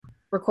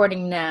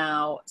Recording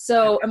now.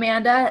 So,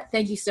 Amanda,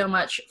 thank you so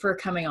much for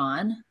coming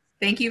on.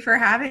 Thank you for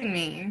having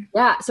me.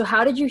 Yeah. So,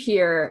 how did you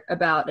hear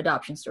about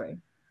Adoption Story?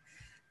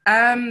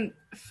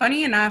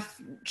 Funny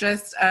enough,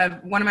 just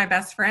one of my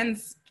best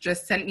friends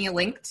just sent me a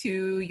link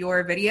to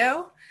your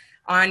video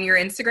on your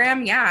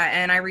Instagram. Yeah,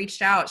 and I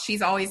reached out.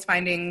 She's always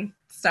finding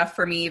stuff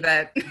for me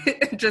that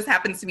just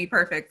happens to be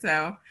perfect.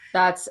 So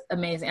That's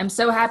amazing. I'm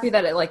so happy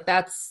that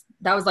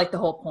that was like the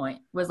whole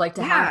point, was like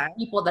to have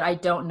people that I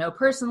don't know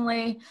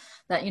personally,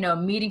 that,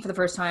 meeting for the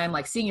first time,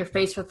 like seeing your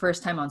face for the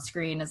first time on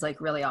screen is like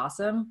really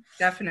awesome.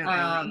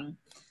 Definitely.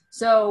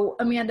 So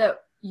Amanda,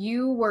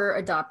 you were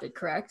adopted,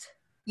 correct?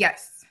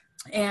 Yes.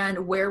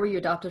 And where were you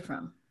adopted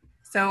from?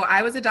 So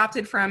I was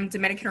adopted from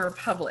Dominican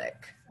Republic.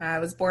 I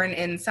was born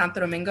in Santo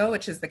Domingo,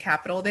 which is the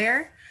capital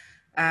there.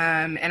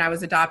 And I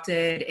was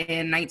adopted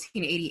in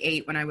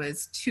 1988 when I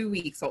was 2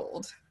 weeks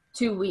old.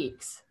 2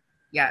 weeks?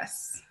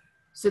 Yes.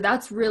 So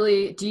that's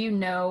really, do you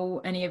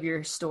know any of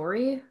your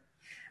story?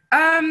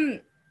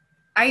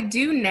 I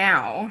do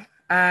now.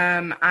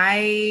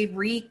 I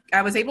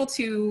was able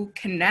to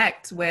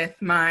connect with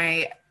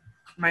my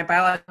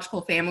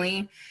biological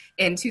family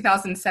in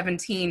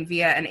 2017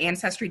 via an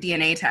ancestry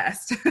DNA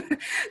test.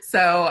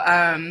 So,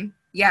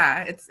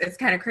 yeah, it's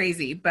kind of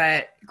crazy.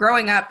 But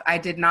growing up, I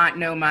did not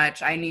know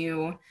much. I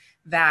knew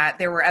that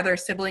there were other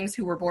siblings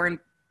who were born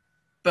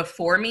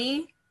before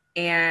me,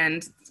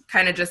 and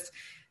kind of just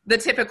the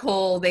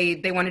typical,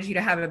 they wanted you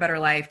to have a better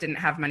life, didn't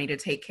have money to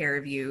take care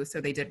of you, so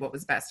they did what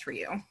was best for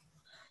you.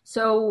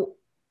 So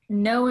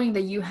knowing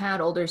that you had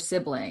older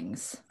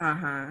siblings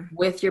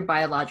with your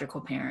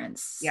biological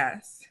parents,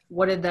 yes,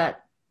 what did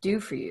that do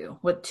for you?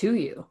 What to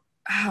you?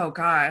 Oh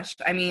gosh.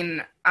 I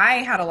mean, I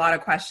had a lot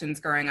of questions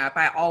growing up.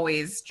 I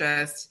always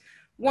just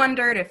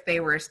wondered if they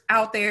were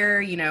out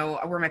there,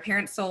 were my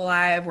parents still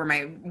alive?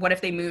 What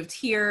if they moved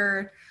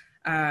here?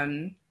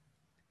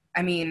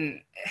 I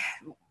mean,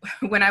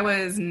 when I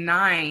was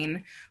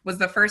 9 was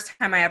the first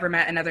time I ever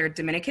met another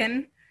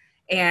Dominican.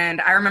 And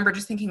I remember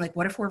just thinking, like,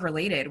 what if we're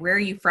related? Where are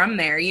you from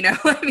there?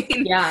 I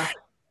mean, yeah.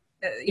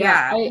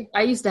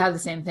 I used to have the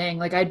same thing.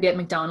 Like, I'd be at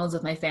McDonald's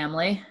with my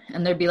family,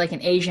 and there'd be like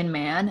an Asian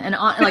man, and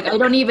like I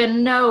don't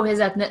even know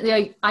his ethnic.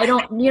 Like, I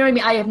don't, you know what I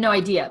mean? I have no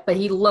idea, but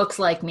he looks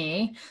like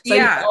me. So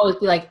I'd always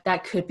be like,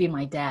 that could be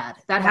my dad.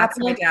 That's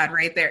my dad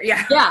right there.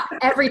 Yeah, yeah,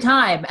 every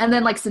time. And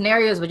then like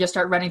scenarios would just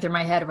start running through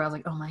my head where I was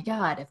like, oh my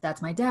God, if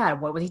that's my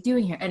dad, what was he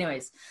doing here?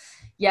 Anyways,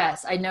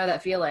 yes, I know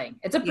that feeling.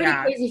 It's a pretty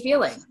crazy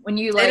feeling when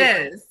you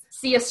like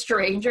see a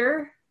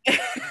stranger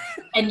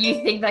and you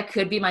think that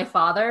could be my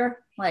father.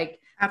 Like,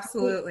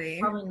 absolutely.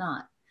 Probably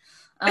not.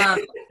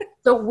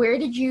 So where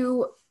did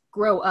you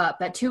grow up?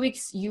 That 2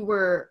 weeks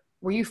were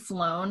you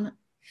flown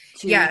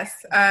to?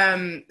 Yes.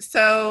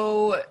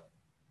 So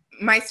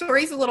my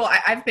story's a little,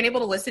 I've been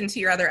able to listen to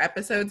your other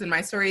episodes, and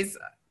my story's,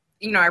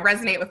 I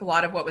resonate with a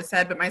lot of what was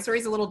said, but my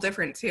story's a little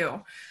different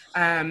too.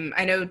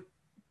 I know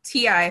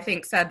Tia, I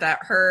think, said that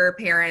her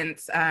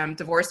parents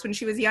divorced when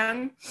she was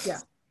young. Yeah.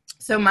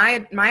 So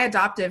my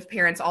adoptive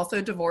parents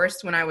also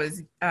divorced when I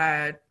was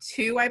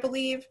 2, I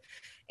believe.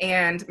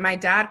 And my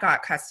dad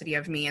got custody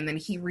of me, and then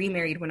he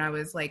remarried when I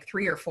was like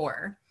 3 or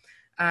 4.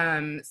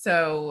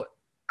 So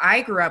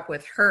I grew up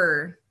with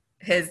her,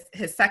 his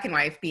second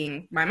wife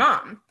being my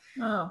mom.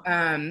 Oh.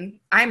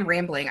 I'm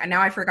rambling.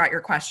 Now I forgot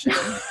your question.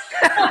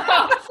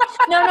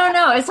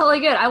 No. It's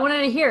totally good. I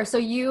wanted to hear. So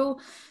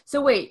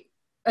wait,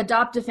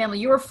 adoptive family,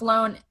 you were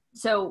flown.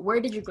 So where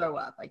did you grow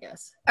up, I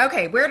guess?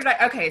 Okay,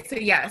 so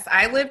yes,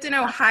 I lived in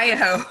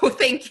Ohio.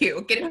 Thank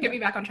you. Get me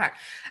back on track.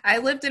 I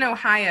lived in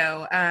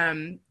Ohio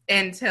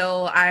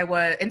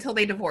until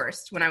they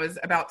divorced when I was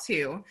about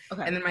 2.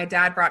 Okay. And then my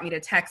dad brought me to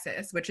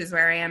Texas, which is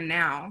where I am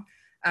now.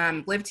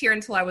 Lived here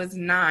until I was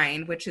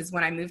 9, which is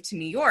when I moved to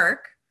New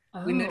York.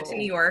 Oh. We moved to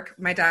New York.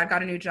 My dad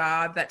got a new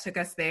job that took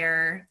us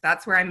there.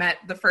 That's where I met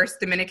the first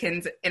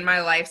Dominicans in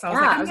my life. So I was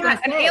like, I'm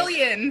not an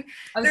alien.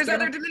 There's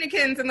other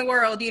Dominicans in the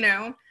world,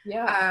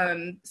 Yeah.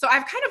 So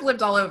I've kind of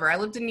lived all over. I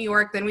lived in New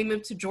York. Then we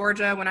moved to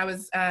Georgia when I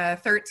was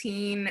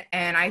 13.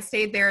 And I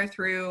stayed there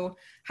through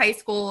high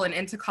school and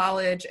into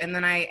college. And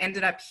then I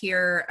ended up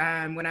here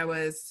when I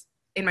was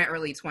in my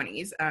early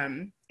 20s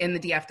in the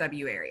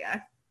DFW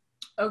area.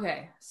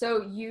 Okay.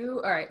 So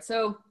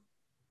So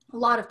a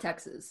lot of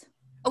Texas.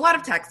 A lot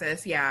of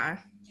Texas, yeah.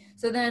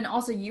 So then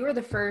also you were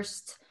the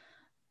first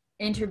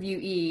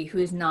interviewee who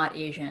is not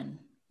Asian.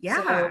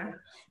 Yeah. So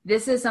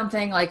this is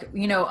something like,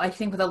 I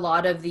think with a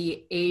lot of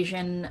the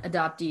Asian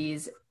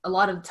adoptees, a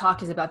lot of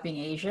talk is about being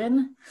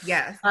Asian.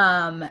 Yes.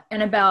 And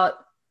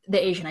about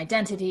the Asian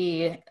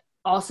identity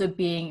also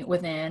being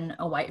within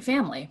a white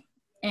family.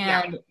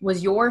 And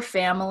was your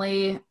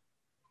family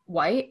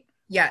white?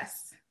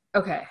 Yes.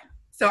 Okay.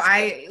 So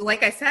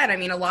like I said, I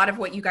mean, a lot of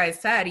what you guys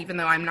said, even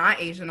though I'm not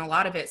Asian, a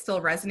lot of it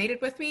still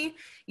resonated with me.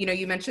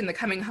 You mentioned the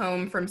coming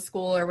home from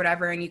school or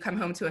whatever, and you come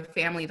home to a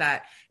family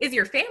that is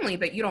your family,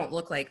 but you don't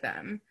look like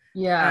them.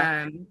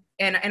 Yeah.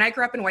 And I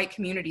grew up in white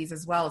communities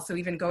as well. So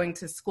even going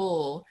to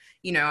school,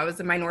 I was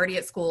a minority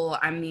at school.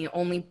 I'm the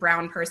only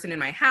brown person in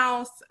my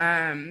house.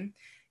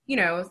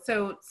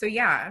 So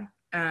yeah.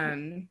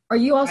 Are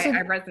you also?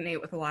 I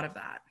resonate with a lot of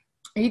that.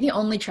 Are you the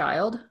only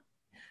child?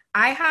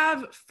 I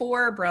have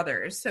 4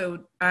 brothers.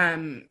 So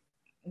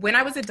when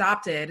I was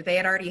adopted, they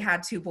had already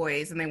had 2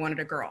 boys and they wanted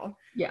a girl.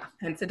 Yeah.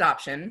 Hence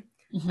adoption.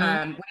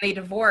 When they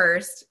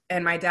divorced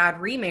and my dad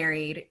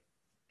remarried,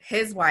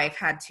 his wife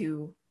had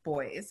 2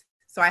 boys.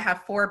 So I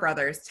have 4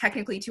 brothers.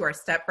 Technically 2 are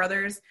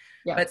stepbrothers.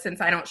 Yeah. But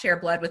since I don't share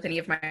blood with any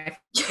of my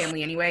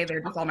family anyway,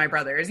 they're just all my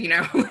brothers, you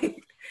know?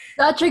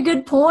 Such a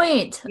good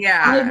point.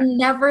 Yeah. I've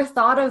never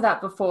thought of that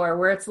before,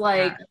 where it's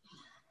like,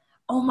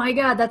 oh my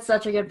God, that's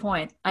such a good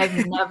point.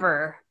 I've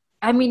never,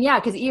 I mean, yeah,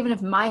 because even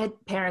if my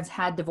parents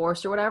had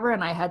divorced or whatever,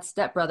 and I had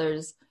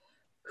stepbrothers,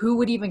 who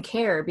would even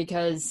care?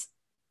 Because,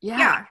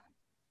 yeah,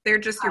 they're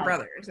just your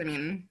brothers. I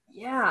mean,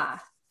 yeah,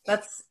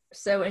 that's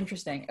so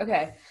interesting.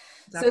 Okay.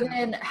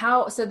 Definitely.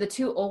 So the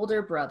 2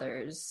 older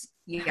brothers,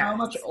 how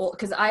much old,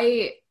 because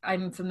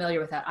I'm familiar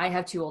with that. I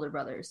have 2 older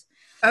brothers.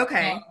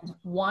 Okay. And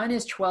one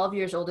is 12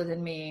 years older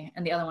than me,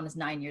 and the other one is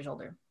 9 years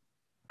older.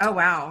 Oh,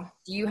 wow.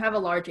 Do you have a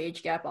large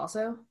age gap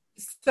also?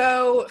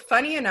 So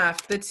funny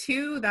enough, the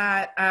two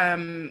that how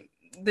do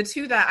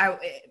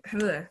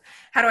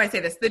I say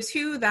this? The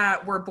 2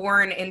 that were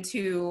born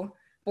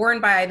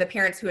by the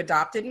parents who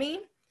adopted me,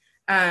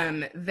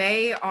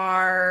 they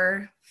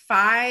are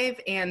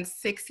 5 and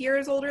 6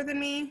 years older than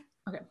me.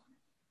 Okay.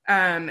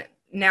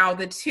 Now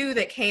the 2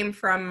 that came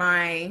from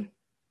my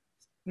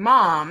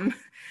mom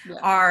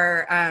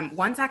are,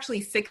 one's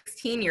actually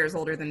 16 years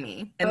older than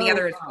me, and the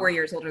other is 4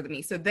 years older than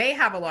me. So they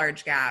have a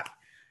large gap.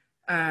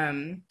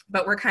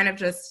 But we're kind of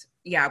just,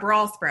 we're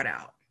all spread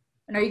out.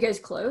 And are you guys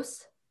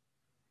close?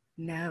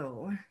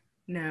 No.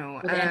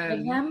 With any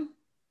of them?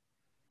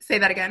 Say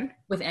that again?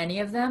 With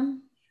any of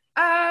them?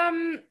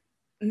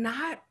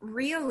 Not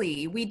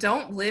really. We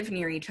don't live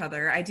near each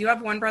other. I do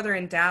have one brother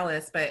in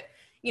Dallas, but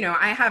you know,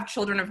 I have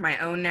children of my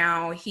own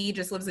now. He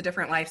just lives a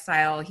different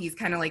lifestyle. He's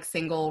kind of like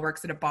single,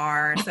 works at a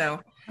bar. So,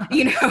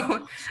 you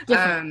know,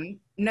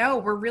 no,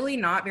 we're really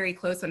not very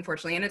close,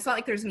 unfortunately. And it's not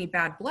like there's any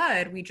bad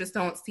blood. We just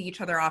don't see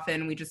each other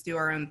often. We just do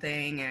our own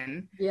thing.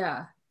 And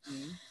yeah.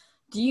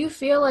 Do you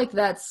feel like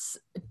that's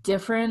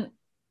different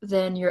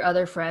than your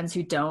other friends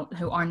who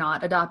are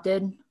not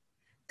adopted?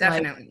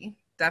 Definitely.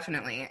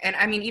 Definitely. And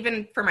I mean,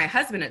 even for my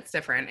husband, it's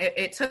different.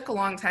 It took a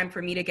long time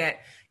for me to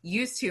get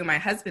used to my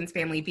husband's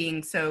family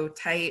being so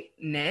tight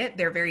knit.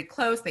 They're very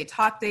close. They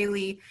talk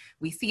daily.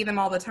 We see them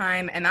all the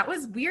time. And that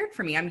was weird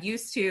for me. I'm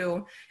used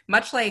to,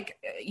 much like,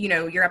 you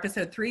know, your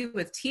episode 3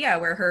 with Tia,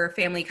 where her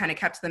family kind of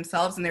kept to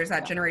themselves and there's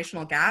that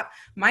generational gap.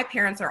 My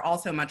parents are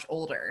also much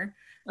older.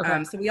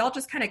 Okay. So we all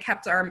just kind of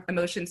kept our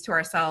emotions to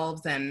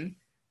ourselves, and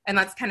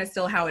that's kind of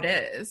still how it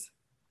is.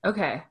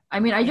 Okay. I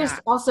mean, I just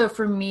also,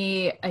 for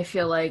me, I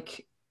feel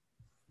like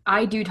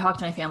I do talk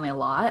to my family a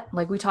lot.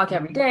 Like, we talk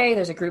every day.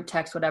 There's a group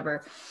text,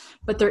 whatever.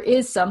 But there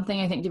is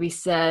something, I think, to be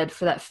said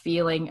for that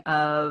feeling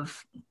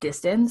of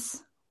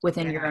distance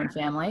within your own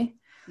family.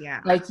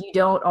 Yeah. Like, you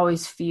don't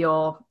always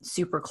feel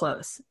super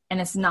close. And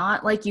it's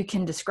not like you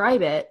can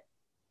describe it.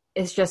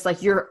 It's just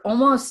like you're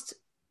almost,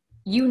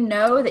 you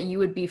know that you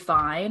would be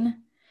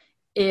fine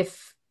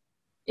if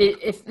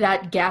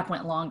that gap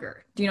went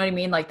longer. Do you know what I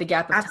mean? Like, the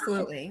gap of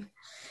Absolutely. Time.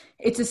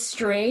 It's a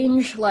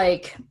strange,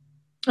 like,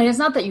 and it's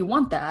not that you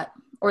want that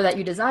or that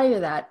you desire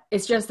that.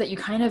 It's just that you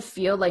kind of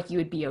feel like you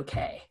would be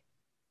okay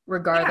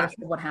regardless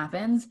of what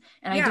happens.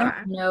 And I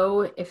don't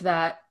know if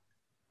that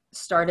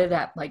started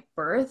at like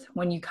birth,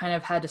 when you kind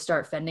of had to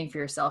start fending for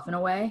yourself in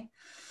a way.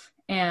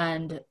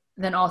 And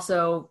then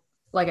also,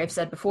 like I've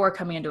said before,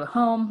 coming into a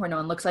home where no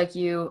one looks like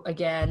you,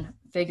 again,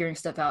 figuring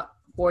stuff out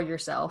for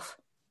yourself.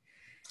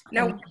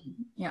 No.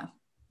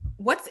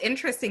 What's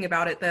interesting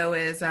about it, though,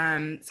 is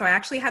so I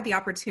actually had the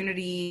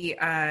opportunity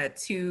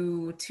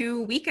to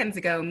 2 weekends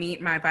ago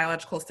meet my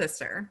biological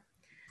sister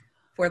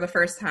for the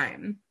first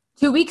time.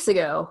 2 weeks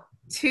ago?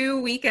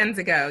 2 weekends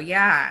ago,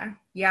 yeah.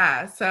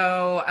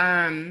 So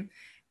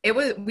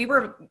we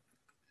were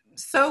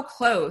so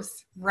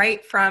close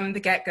right from the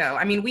get-go.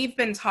 I mean, we've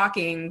been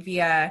talking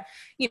via,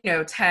 you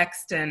know,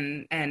 text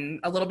and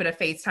a little bit of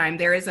FaceTime.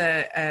 There is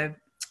a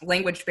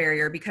language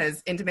barrier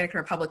because in Dominican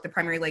Republic, the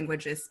primary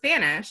language is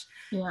Spanish,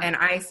 and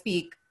I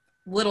speak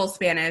little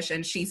Spanish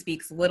and she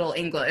speaks little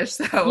English.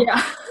 So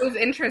it was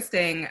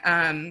interesting.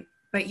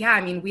 But yeah,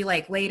 I mean, we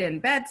like laid in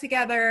bed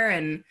together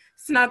and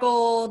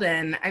snuggled.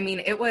 And I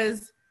mean,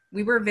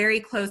 we were very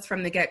close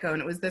from the get-go,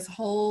 and it was this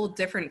whole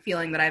different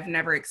feeling that I've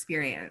never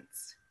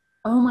experienced.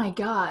 Oh my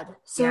God.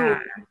 So,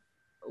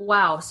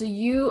 wow. So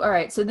all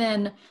right. So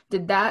then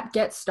did that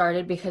get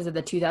started because of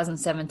the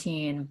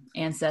 2017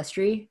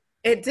 Ancestry?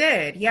 It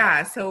did.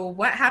 Yeah. So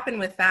what happened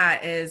with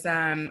that is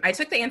I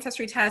took the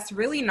Ancestry test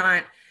really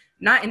not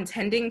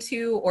intending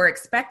to or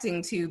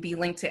expecting to be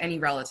linked to any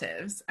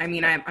relatives. I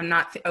mean, I'm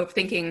not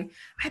thinking,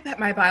 I bet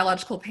my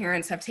biological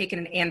parents have taken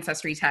an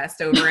Ancestry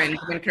test over in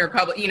Dominican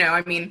Republic. You know,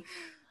 I mean,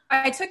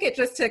 I took it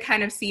just to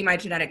kind of see my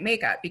genetic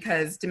makeup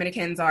because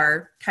Dominicans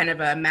are kind of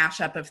a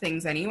mashup of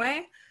things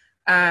anyway.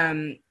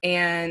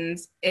 And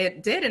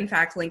it did, in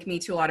fact, link me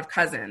to a lot of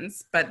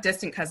cousins, but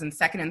distant cousins,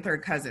 second and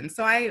third cousins.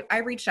 So I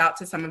reached out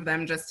to some of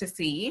them just to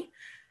see.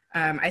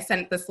 I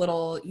sent this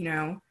little,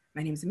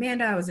 my name's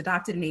Amanda, I was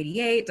adopted in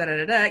 88,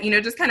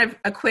 just kind of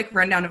a quick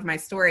rundown of my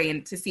story,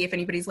 and to see if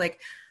anybody's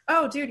like,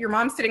 oh dude, your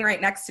mom's sitting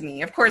right next to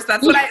me. Of course,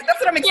 that's what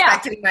I'm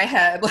expecting in my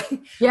head.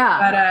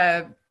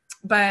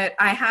 But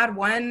I had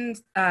one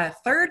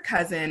third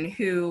cousin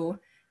who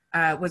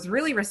was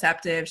really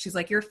receptive. She's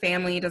like, your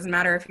family, doesn't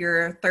matter if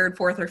you're third,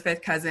 fourth, or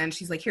fifth cousin.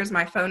 She's like, here's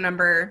my phone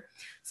number.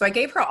 So I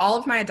gave her all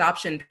of my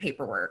adoption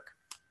paperwork,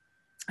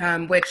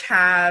 which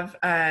have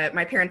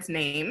my parents'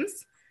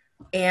 names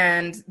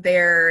and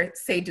their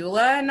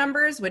cedula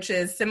numbers, which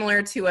is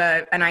similar to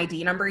an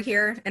ID number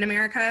here in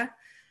America.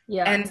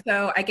 Yeah. And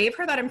so I gave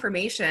her that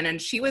information,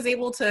 and she was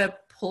able to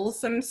pull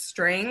some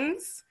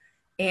strings,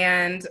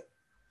 and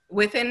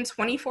within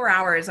 24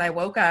 hours, I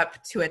woke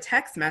up to a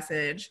text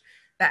message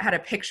that had a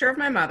picture of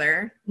my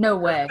mother. No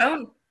way.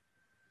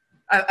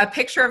 A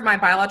picture of my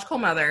biological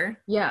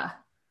mother. Yeah.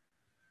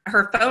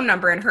 Her phone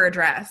number and her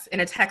address in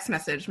a text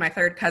message. My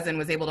third cousin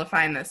was able to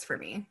find this for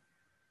me.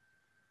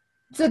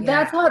 So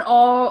that's how it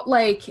all,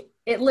 like,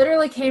 it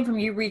literally came from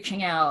you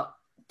reaching out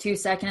to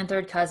second and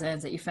third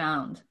cousins that you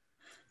found.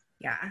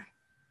 Yeah.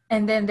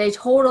 And then they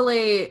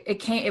totally, it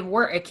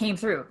came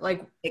through.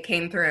 Like, it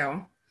came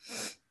through.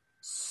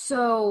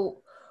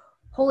 So,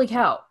 holy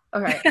cow.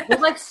 Okay.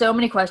 There's like so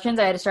many questions.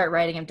 I had to start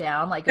writing them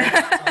down. Like,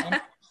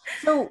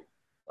 so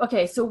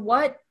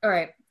what, all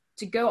right,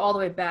 to go all the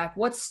way back,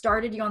 what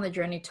started you on the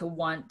journey to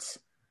want,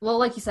 well,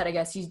 like you said, I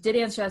guess you did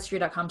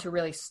Ancestry.com to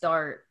really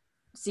start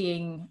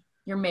seeing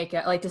your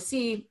makeup, like to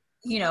see,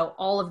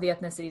 all of the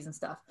ethnicities and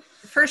stuff.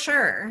 For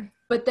sure.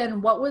 But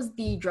then what was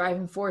the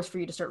driving force for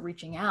you to start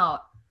reaching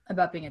out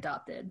about being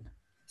adopted?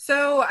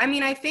 So, I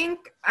mean, I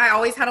think I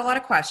always had a lot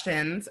of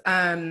questions,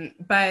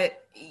 but,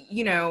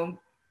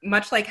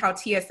 much like how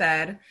Tia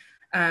said,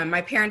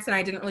 my parents and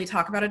I didn't really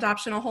talk about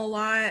adoption a whole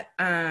lot.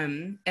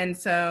 And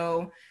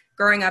so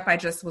growing up, I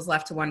just was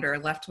left to wonder,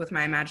 left with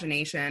my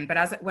imagination.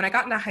 But when I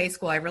got into high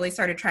school, I really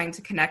started trying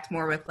to connect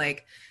more with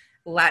like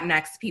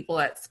Latinx people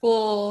at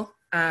school,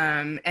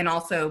 and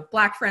also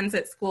Black friends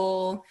at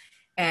school,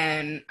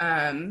 and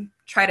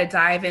try to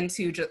dive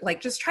into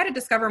just try to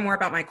discover more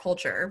about my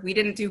culture. We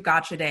didn't do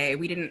Gotcha Day.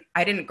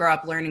 I didn't grow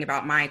up learning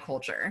about my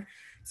culture.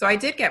 So I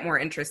did get more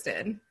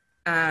interested.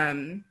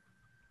 And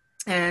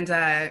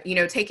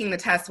taking the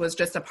test was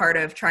just a part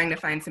of trying to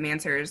find some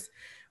answers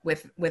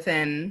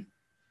within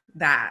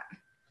that.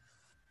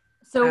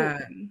 So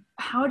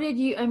how did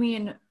you,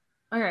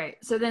 all right.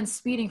 So then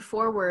speeding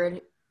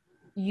forward,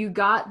 you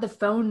got the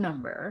phone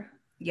number.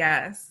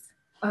 Yes.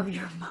 Of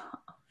your mom.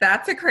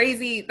 That was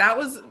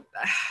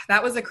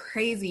a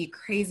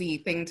crazy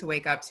thing to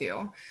wake up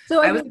to.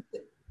 So I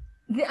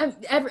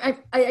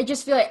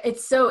just feel like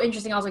it's so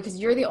interesting also because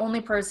you're the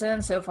only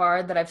person so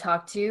far that I've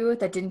talked to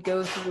that didn't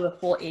go through a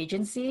full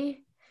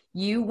agency.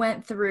 You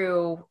went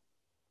through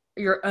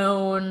your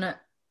own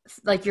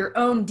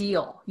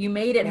deal. You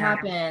made it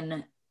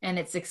happen and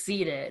it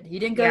succeeded. You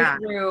didn't go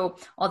through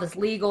all this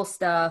legal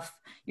stuff.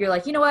 You're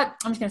like, you know what?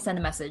 I'm just going to send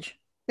a message.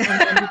 And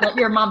then you got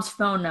your mom's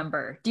phone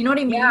number. Do you know what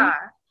I mean? Yeah.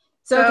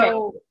 So okay.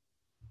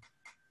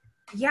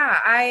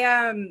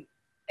 Yeah,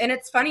 and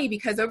it's funny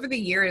because over the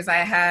years I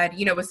had,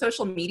 with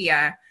social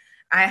media,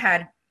 I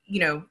had,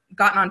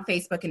 gotten on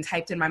Facebook and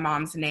typed in my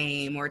mom's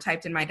name or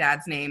typed in my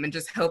dad's name and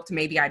just hoped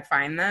maybe I'd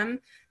find them.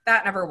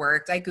 That never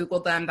worked. I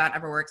Googled them. That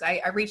never worked. I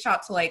reached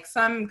out to like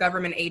some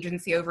government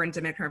agency over in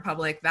Dominican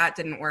Republic. That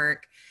didn't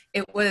work.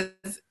 It was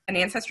an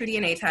ancestry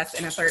DNA test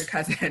and a third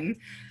cousin.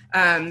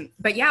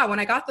 But yeah, when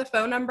I got the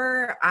phone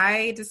number,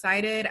 I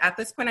decided at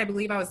this point, I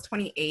believe I was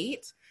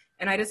 28.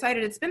 And I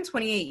decided it's been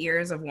 28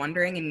 years of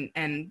wondering,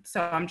 and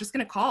so I'm just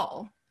going to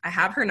call. I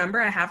have her number.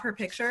 I have her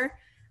picture.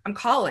 I'm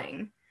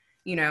calling,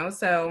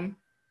 So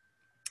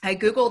I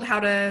Googled how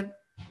to,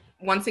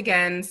 once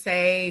again,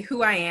 say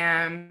who I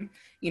am,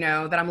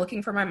 that I'm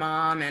looking for my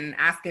mom, and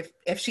ask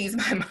if she's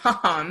my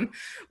mom,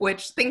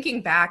 which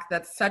thinking back,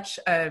 that's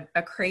such a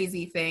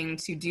crazy thing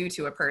to do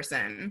to a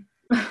person.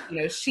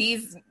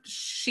 She's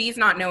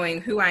not knowing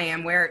who I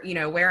am, where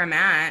I'm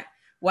at,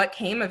 what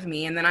came of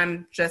me, and then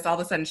I'm just all of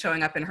a sudden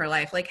showing up in her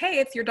life like, hey,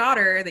 it's your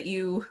daughter that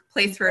you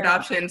placed for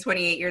adoption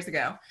 28 years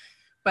ago.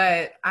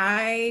 But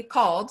I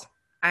called,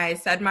 I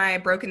said my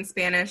broken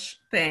Spanish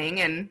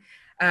thing,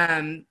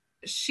 and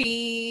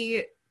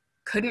she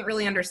couldn't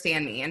really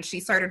understand me, and she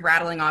started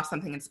rattling off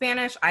something in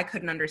Spanish. I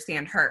couldn't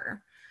understand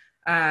her.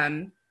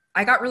 I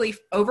got really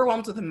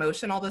overwhelmed with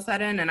emotion all of a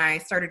sudden, and I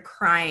started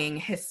crying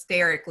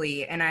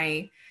hysterically,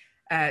 and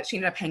she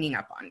ended up hanging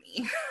up on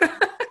me.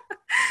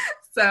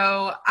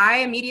 So I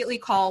immediately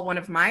called one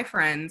of my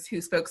friends who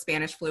spoke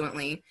Spanish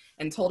fluently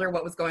and told her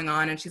what was going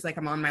on. And she's like,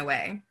 I'm on my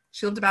way.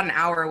 She lived about an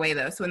hour away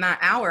though. So in that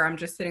hour, I'm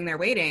just sitting there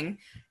waiting.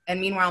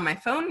 And meanwhile, my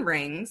phone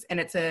rings and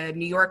it's a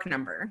New York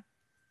number.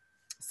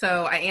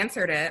 So I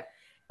answered it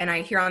and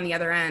I hear on the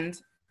other end,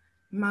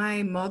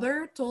 my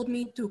mother told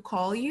me to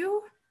call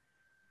you.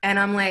 And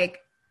I'm like,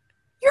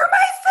 you're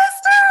my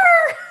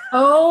sister.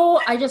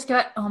 Oh,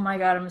 oh my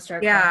God, I'm gonna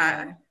start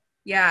crying.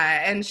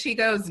 Yeah. And she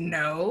goes,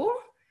 no.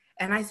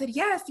 And I said,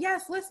 yes,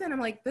 listen.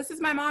 I'm like, this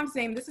is my mom's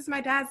name. This is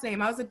my dad's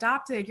name. I was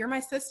adopted. You're my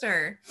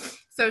sister.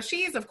 So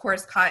she's, of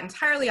course, caught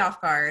entirely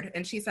off guard.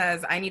 And she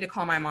says, I need to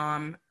call my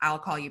mom. I'll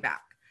call you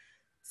back.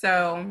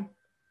 So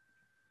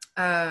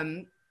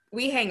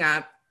we hang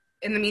up.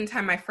 In the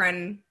meantime, my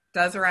friend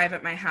does arrive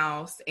at my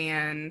house.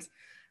 And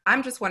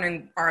I'm just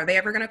wondering, are they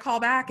ever going to call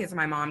back? Is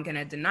my mom going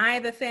to deny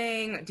the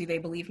thing? Do they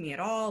believe me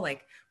at all?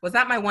 Like, was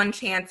that my one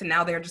chance? And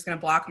now they're just going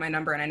to block my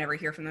number and I never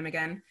hear from them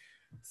again?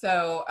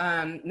 So,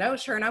 no,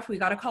 sure enough, we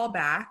got a call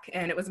back,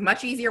 and it was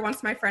much easier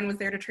once my friend was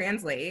there to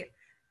translate.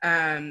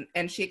 And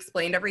she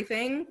explained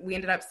everything. We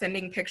ended up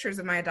sending pictures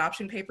of my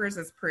adoption papers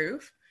as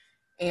proof.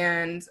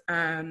 And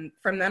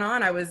from then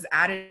on, I was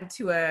added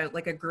to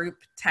a group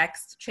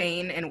text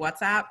chain in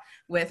WhatsApp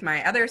with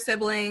my other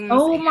siblings.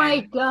 Oh my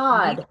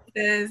God.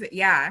 Nieces.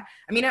 Yeah.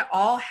 I mean, it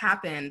all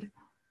happened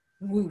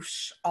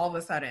whoosh, all of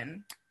a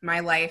sudden. My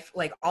life,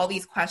 like all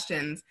these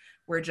questions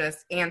were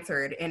just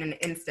answered in an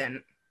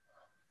instant.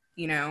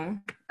 You know,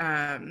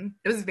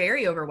 it was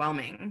very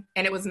overwhelming,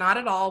 and it was not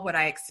at all what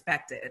I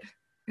expected.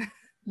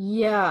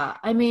 Yeah.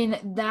 I mean,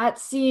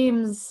 that's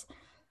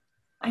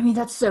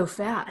so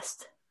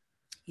fast.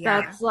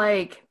 Yeah. That's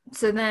like,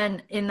 so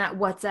then in that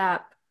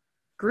WhatsApp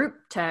group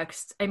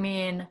text, I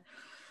mean,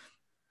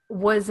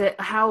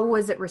 how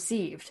was it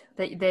received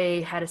that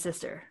they had a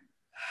sister?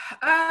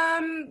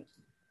 I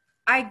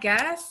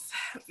guess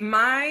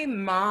my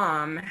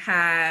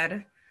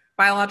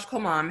biological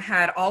mom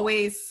had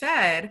always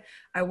said,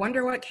 I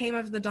wonder what came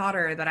of the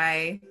daughter that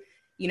I,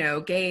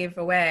 gave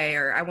away,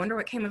 or I wonder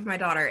what came of my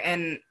daughter.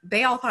 And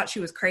they all thought she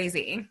was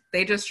crazy.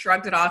 They just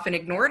shrugged it off and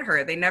ignored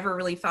her. They never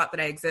really thought that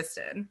I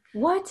existed.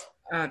 What?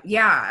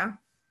 Yeah.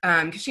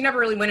 Because she never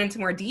really went into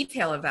more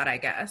detail of that, I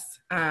guess.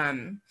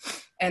 And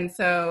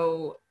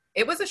so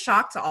it was a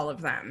shock to all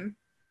of them.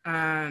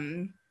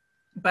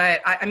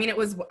 But I mean,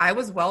 I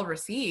was well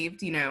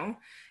received,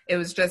 it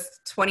was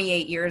just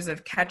 28 years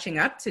of catching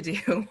up to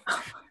do.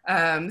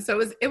 So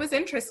it was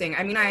interesting.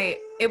 I mean,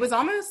 it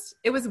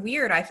was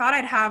weird. I thought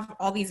I'd have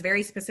all these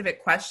very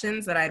specific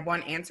questions that I'd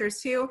want answers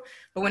to,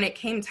 but when it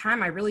came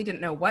time, I really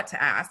didn't know what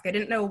to ask. I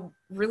didn't know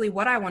really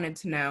what I wanted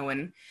to know.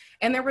 And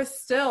there was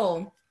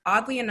still,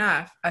 oddly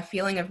enough, a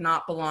feeling of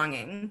not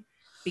belonging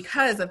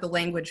because of the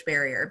language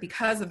barrier,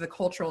 because of the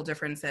cultural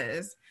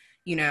differences.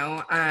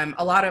 A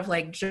lot of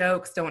like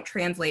jokes don't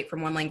translate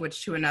from one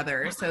language to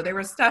another. So there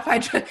was stuff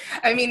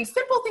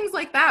simple things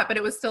like that, but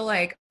it was still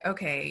like,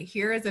 okay,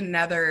 here is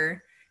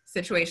another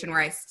situation where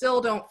I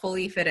still don't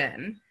fully fit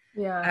in.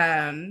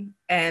 Yeah.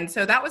 And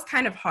so that was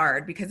kind of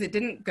hard because it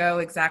didn't go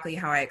exactly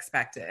how I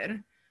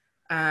expected.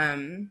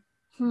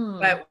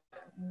 But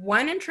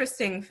one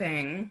interesting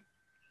thing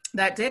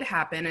that did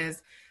happen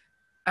is,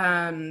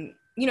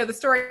 the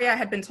story I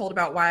had been told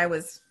about why I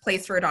was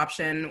placed for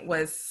adoption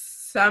was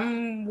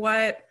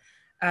somewhat,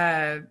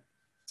 what's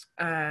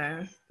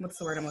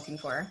the word I'm looking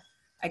for?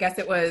 I guess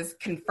it was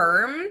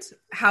confirmed.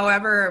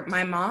 However,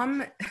 my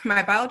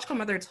biological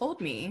mother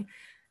told me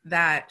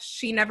that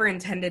she never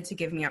intended to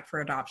give me up for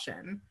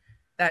adoption,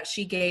 that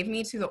she gave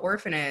me to the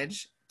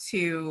orphanage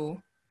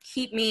to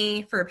keep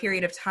me for a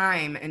period of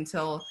time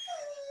until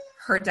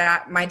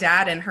my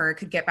dad and her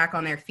could get back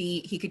on their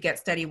feet. He could get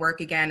steady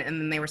work again.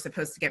 And then they were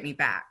supposed to get me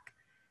back.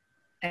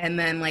 And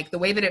then like the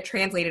way that it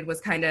translated was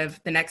kind of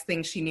the next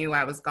thing she knew,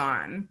 I was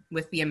gone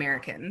with the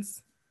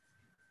Americans.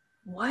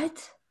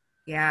 What?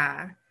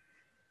 Yeah.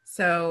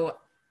 So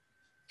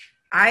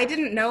I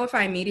didn't know if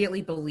I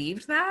immediately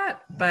believed that,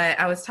 but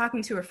I was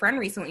talking to a friend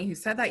recently who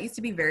said that used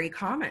to be very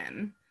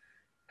common.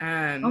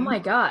 Oh my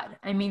God.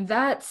 I mean,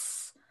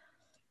 this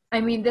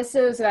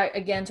is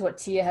again to what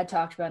Tia had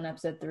talked about in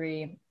episode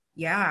 3.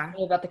 Yeah.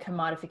 About the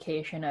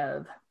commodification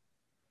of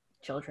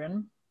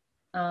children.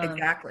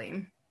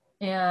 Exactly.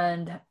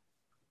 And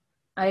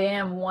I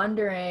am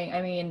wondering,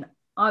 I mean,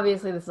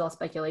 obviously this is all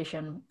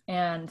speculation,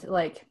 and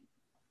like,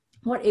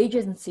 what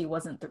agency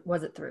was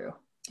it through,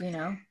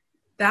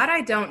 That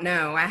I don't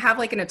know. I have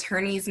like an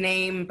attorney's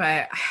name,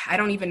 but I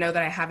don't even know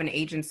that I have an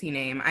agency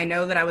name. I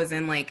know that I was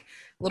in like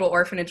little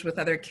orphanage with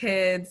other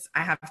kids.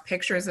 I have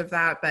pictures of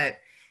that, but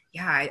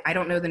yeah, I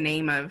don't know the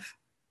name of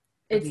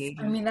I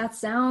mean, that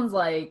sounds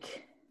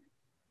like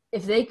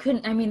if they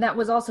couldn't, I mean, that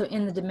was also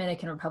in the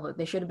Dominican Republic.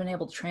 They should have been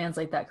able to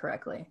translate that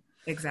correctly.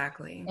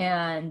 Exactly.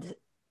 And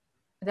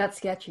that's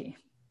sketchy.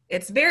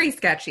 It's very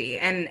sketchy,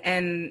 and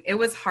it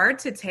was hard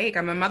to take.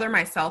 I'm a mother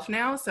myself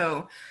now,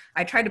 so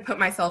I tried to put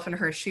myself in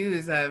her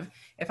shoes of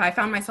if I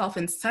found myself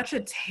in such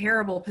a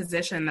terrible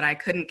position that I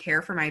couldn't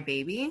care for my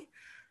baby.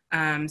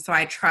 So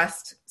I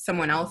trust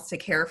someone else to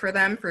care for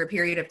them for a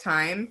period of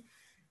time,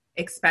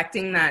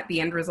 expecting that the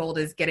end result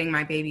is getting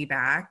my baby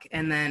back,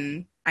 and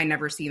then I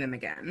never see them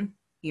again,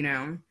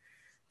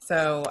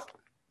 So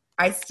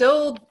I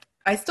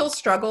still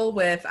struggle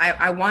with,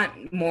 I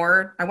want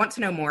to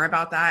know more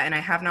about that. And I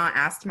have not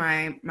asked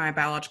my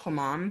biological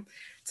mom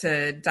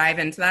to dive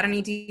into that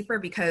any deeper,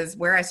 because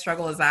where I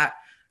struggle is that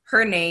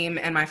her name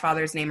and my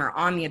father's name are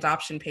on the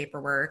adoption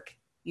paperwork,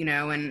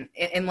 and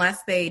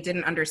unless they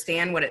didn't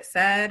understand what it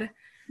said,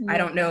 I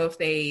don't know if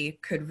they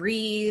could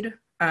read.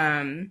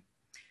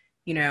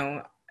 you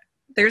know,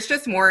 there's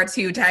just more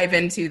to dive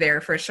into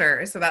there for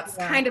sure. So that's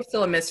kind of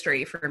still a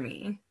mystery for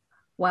me.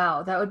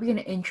 Wow, that would be an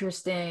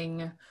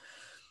interesting,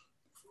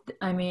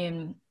 I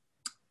mean,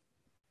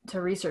 to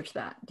research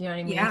that. Do you know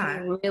what I mean? Yeah.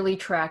 To really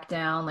track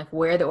down like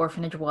where the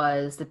orphanage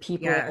was, the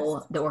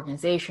people, the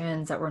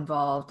organizations that were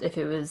involved, if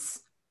it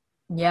was,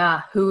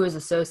 who was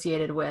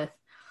associated with.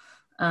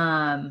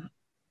 Wow,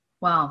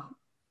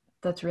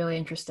 that's really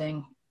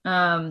interesting.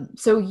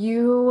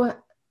 So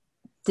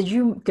did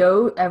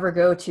you ever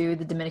go to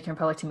the Dominican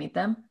Republic to meet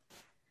them?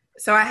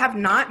 So I have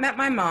not met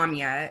my mom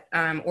yet,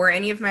 or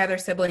any of my other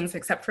siblings,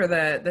 except for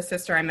the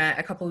sister I met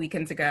a couple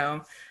weekends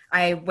ago.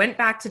 I went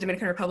back to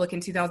Dominican Republic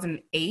in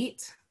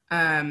 2008.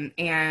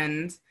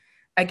 And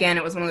again,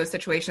 it was one of those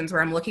situations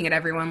where I'm looking at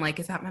everyone like,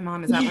 is that my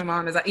mom? Is that my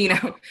mom? Is that,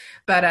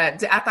 but at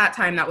that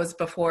time, that was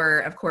before,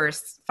 of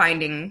course,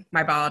 finding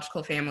my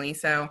biological family.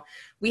 So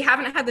we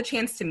haven't had the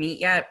chance to meet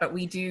yet, but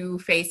we do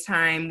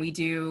FaceTime. We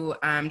do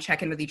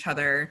check in with each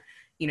other,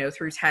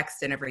 through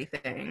text and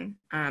everything.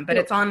 But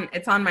it's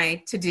on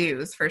my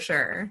to-dos for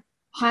sure.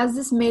 Has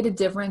this made a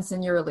difference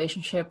in your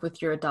relationship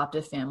with your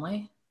adoptive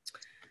family?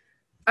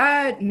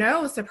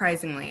 No,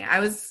 surprisingly. I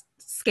was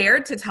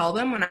scared to tell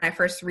them when I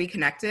first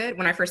connected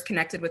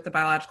with the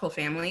biological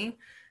family,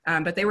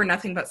 but they were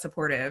nothing but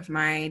supportive.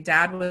 My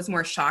dad was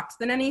more shocked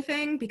than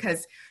anything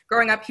because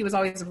growing up, he was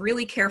always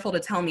really careful to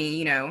tell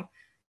me,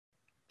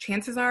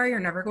 chances are you're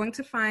never going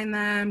to find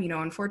them.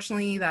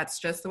 Unfortunately, that's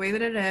just the way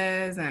that it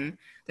is. And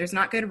there's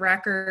not good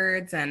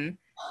records. And,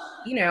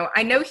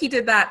 I know he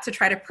did that to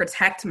try to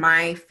protect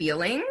my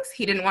feelings.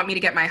 He didn't want me to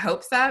get my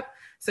hopes up.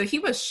 So he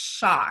was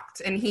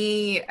shocked. And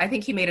I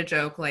think he made a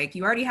joke like,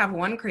 you already have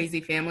one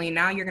crazy family.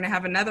 Now you're going to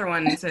have another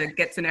one to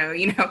get to know,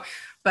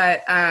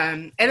 But,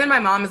 and then my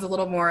mom is a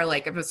little more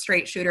like of a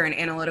straight shooter and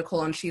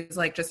analytical. And she's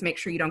like, just make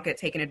sure you don't get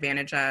taken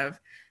advantage of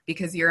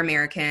because you're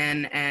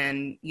American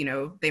and,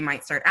 they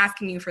might start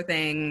asking you for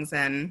things.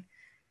 And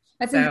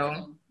that's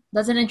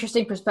an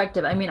interesting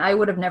perspective. I mean, I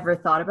would have never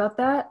thought about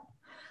that.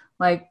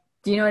 Like,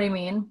 do you know what I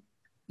mean?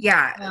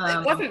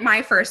 Yeah. It wasn't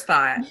my first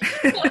thought.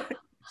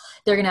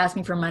 They're going to ask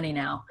me for money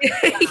now.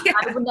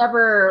 I would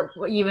never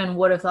even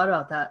would have thought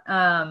about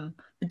that.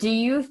 Do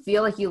you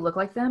feel like you look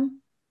like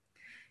them?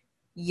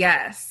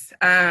 Yes.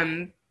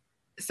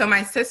 So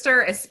my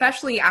sister,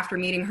 especially after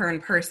meeting her in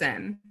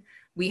person,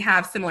 we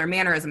have similar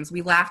mannerisms.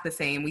 We laugh the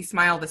same. We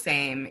smile the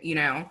same,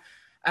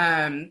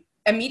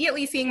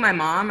 Immediately seeing my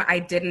mom, I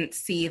didn't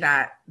see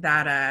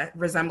that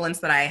resemblance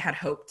that I had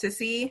hoped to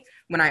see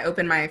when I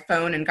opened my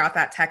phone and got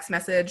that text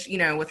message,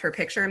 with her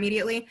picture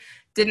immediately.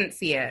 Didn't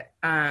see it.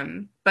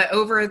 But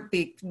over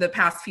the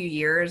past few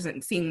years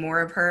and seeing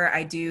more of her,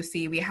 I do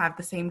see we have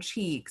the same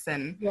cheeks.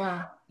 And,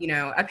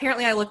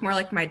 apparently I look more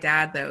like my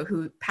dad, though,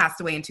 who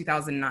passed away in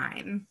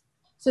 2009.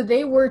 So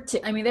they were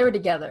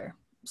together.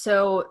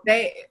 So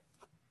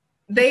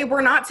they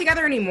were not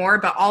together anymore,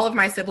 but all of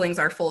my siblings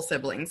are full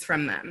siblings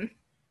from them.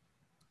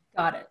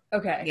 Got it.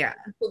 Okay. Yeah.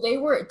 So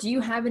do you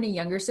have any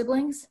younger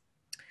siblings?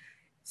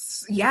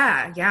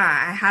 Yeah.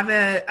 I have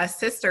a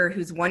sister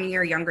who's 1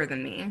 year younger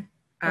than me.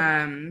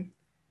 Okay.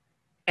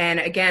 And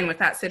again, with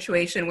that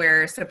situation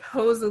where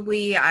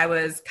supposedly I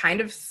was kind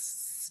of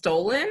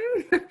stolen,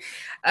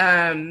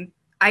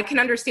 I can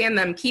understand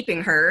them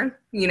keeping her,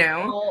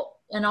 Well,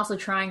 and also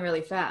trying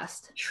really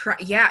fast.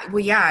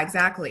 Yeah,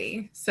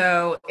 exactly.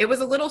 So it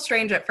was a little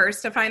strange at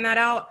first to find that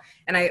out.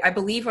 And I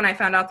believe when I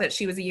found out that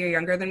she was a year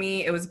younger than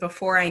me, it was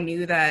before I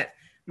knew that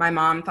my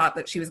mom thought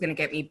that she was going to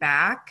get me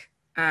back.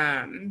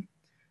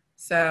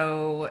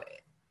 So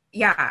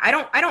yeah,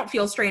 I don't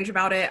feel strange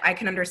about it. I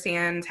can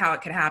understand how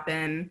it could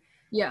happen.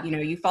 Yeah.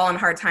 You fall on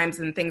hard times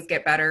and things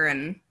get better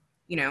and,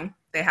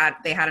 they had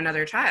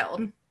another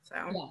child. So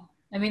yeah.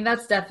 I mean,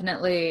 that's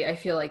definitely, I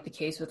feel like the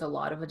case with a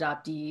lot of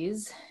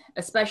adoptees,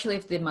 especially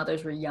if the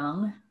mothers were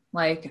young.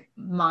 Like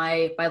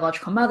my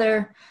biological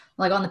mother,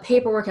 like on the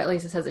paperwork, at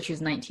least it says that she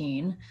was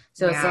 19.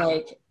 So It's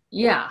like,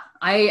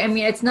 I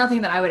mean, it's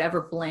nothing that I would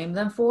ever blame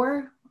them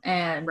for.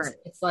 And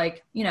It's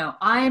like,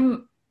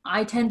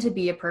 I tend to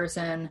be a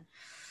person,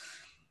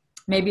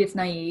 maybe it's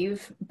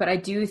naive, but I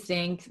do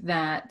think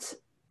that,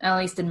 at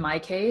least in my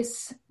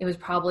case, it was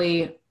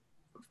probably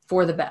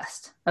for the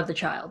best of the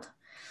child.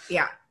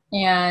 Yeah.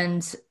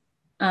 And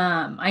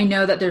I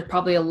know that there's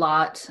probably a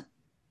lot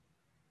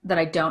that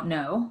I don't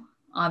know,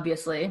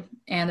 obviously,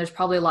 and there's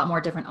probably a lot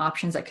more different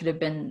options that could have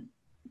been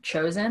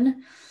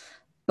chosen.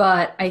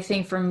 But I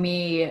think for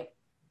me,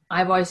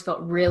 I've always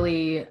felt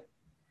really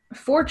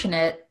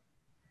fortunate,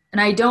 and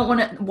I don't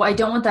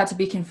want that to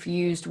be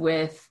confused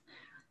with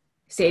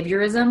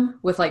saviorism,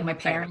 with like my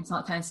parents and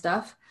all that kind of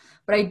stuff.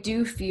 But I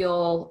do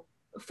feel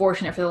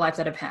fortunate for the life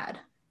that I've had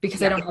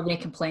because I don't have any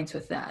complaints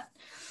with that.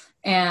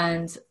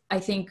 And I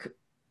think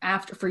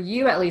for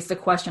you, at least, the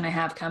question I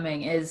have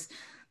coming is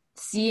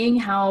seeing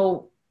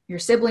how your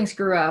siblings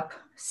grew up,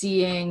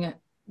 seeing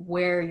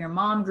where your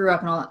mom grew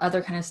up and all that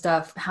other kind of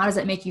stuff. How does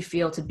that make you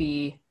feel to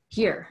be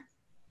here?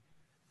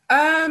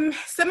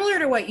 Similar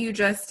to what you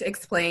just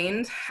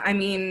explained. I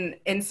mean,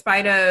 in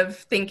spite of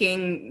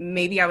thinking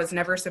maybe I was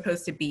never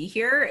supposed to be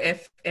here,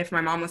 if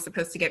my mom was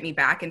supposed to get me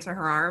back into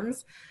her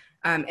arms,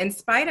 in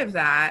spite of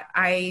that,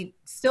 I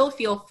still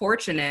feel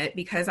fortunate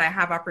because I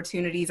have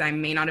opportunities I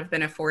may not have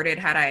been afforded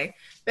had I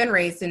been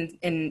raised in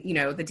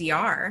the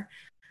DR.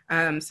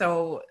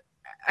 So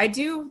I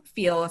do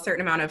feel a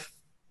certain amount of,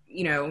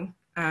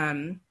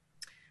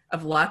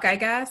 of luck, I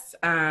guess.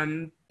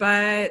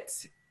 But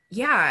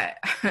yeah,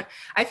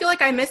 I feel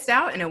like I missed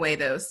out in a way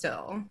though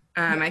still.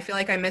 I feel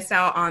like I missed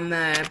out on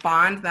the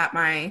bond that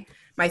my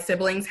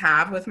siblings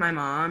have with my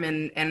mom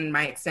and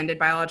my extended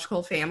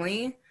biological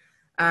family.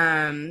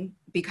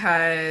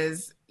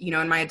 Because,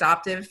 in my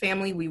adoptive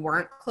family, we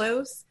weren't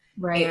close.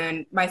 Right.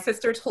 And my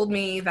sister told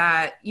me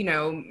that,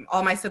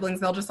 all my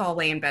siblings, they'll just all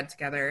lay in bed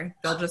together.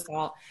 They'll just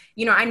all,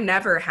 I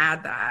never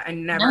had that. I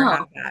never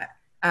had that.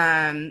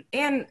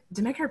 And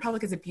Dominican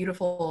Republic is a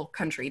beautiful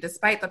country,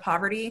 despite the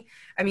poverty.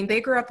 I mean,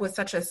 they grew up with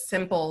such a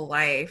simple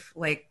life,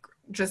 like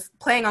just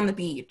playing on the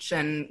beach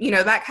and,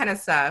 that kind of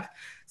stuff.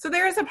 So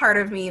there is a part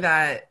of me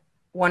that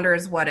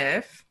wonders what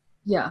if.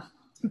 Yeah.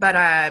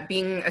 But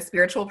being a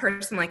spiritual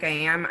person like I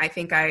am, I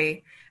think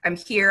I'm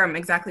here. I'm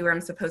exactly where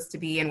I'm supposed to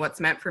be. And what's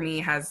meant for me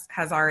has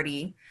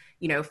already,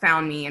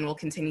 found me and will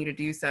continue to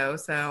do so.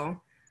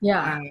 So,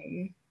 yeah.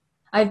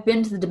 I've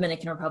been to the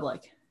Dominican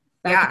Republic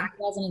back in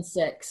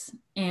 2006,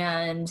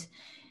 and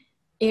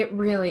it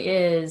really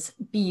is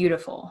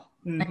beautiful.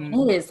 Mm-hmm. And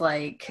it is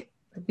like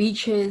the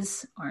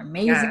beaches are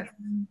amazing. Yes.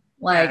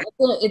 Like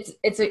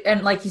it's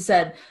and like you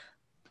said,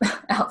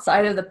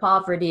 outside of the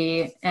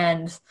poverty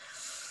and,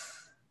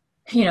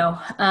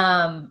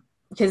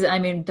 because I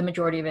mean, the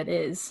majority of it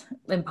is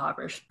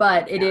impoverished,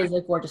 but it is a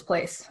gorgeous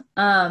place.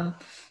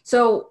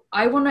 So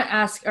I want to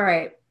ask, all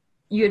right,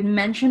 you had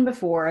mentioned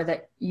before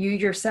that you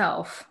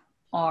yourself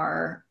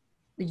I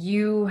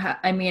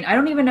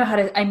don't even know how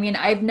to,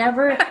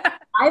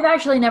 I've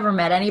actually never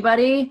met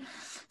anybody,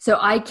 so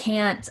I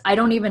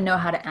don't even know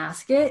how to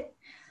ask it.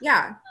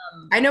 Yeah.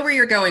 I know where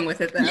you're going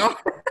with it though.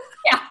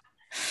 Yeah.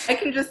 I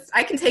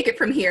can take it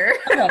from here.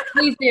 Okay,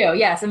 please do.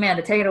 Yes,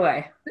 Amanda, take it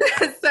away.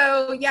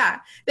 So yeah,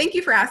 thank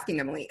you for asking,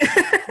 Emily.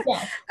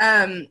 Yes.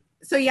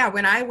 So yeah,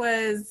 when I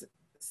was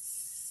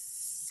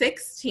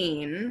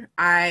 16,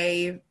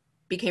 I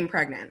became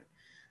pregnant.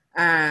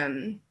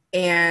 And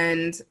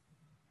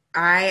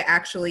I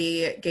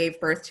actually gave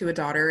birth to a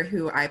daughter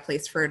who I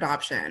placed for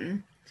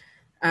adoption.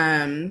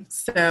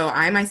 So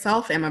I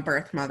myself am a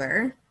birth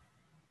mother,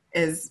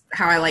 is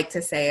how I like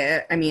to say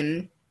it. I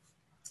mean,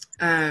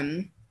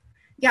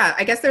 yeah,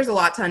 I guess there's a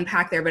lot to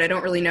unpack there, but I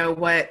don't really know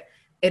what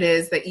it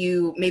is that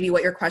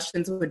what your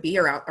questions would be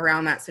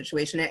around that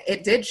situation.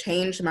 It did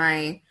change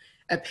my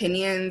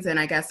opinions and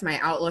I guess my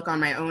outlook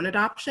on my own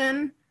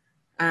adoption,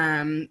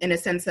 in a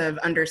sense of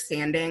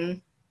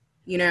understanding,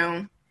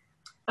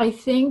 I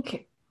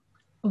think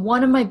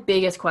one of my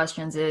biggest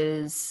questions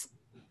is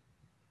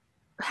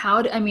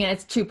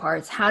it's two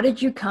parts. How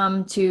did you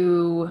come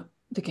to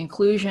the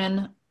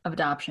conclusion of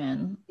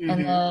adoption? Mm-hmm.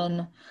 And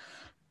then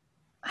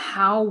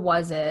how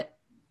was it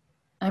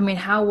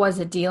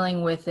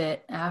dealing with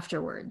it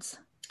afterwards?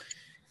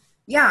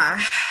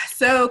 Yeah.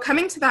 So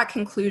coming to that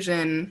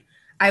conclusion,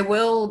 I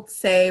will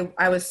say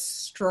I was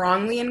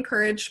strongly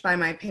encouraged by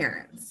my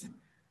parents.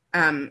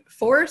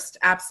 Forced?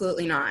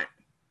 Absolutely not.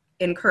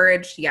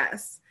 Encouraged?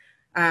 Yes.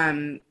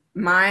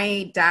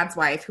 My dad's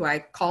wife, who I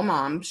call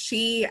mom,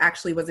 she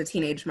actually was a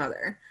teenage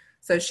mother.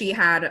 So she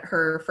had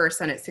her first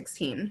son at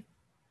 16.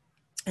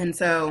 And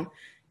so,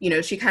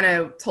 she kind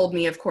of told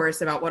me, of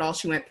course, about what all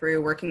she went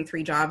through, working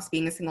 3 jobs,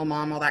 being a single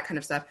mom, all that kind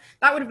of stuff.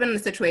 That would have been the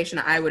situation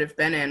I would have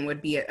been in,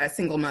 would be a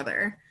single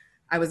mother.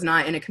 I was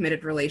not in a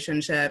committed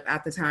relationship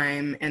at the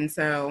time. And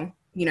so,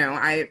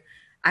 I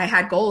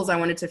had goals. I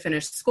wanted to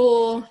finish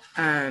school,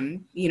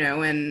 and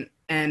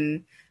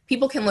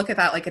people can look at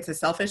that like it's a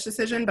selfish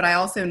decision, but I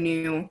also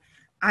knew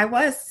I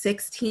was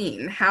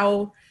 16.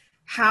 How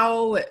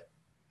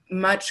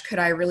much could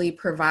I really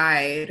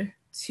provide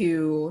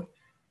to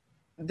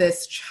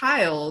this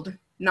child?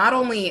 Not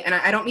only, and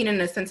I don't mean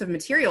in a sense of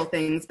material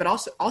things, but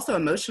also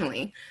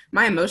emotionally.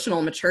 My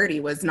emotional maturity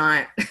was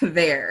not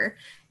there,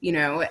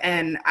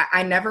 and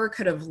I never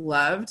could have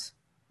loved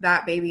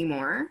that baby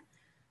more.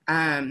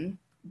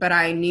 But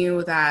I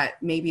knew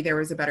that maybe there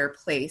was a better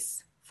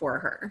place for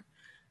her.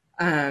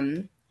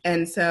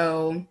 And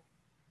so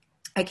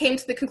I came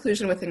to the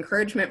conclusion with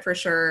encouragement for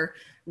sure,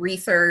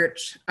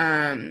 research,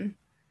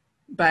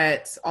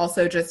 but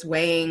also just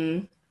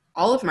weighing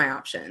all of my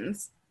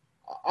options,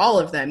 all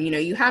of them.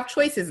 You have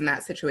choices in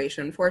that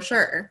situation for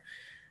sure.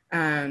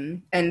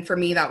 And for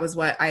me, that was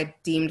what I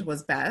deemed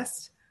was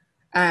best.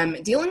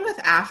 Dealing with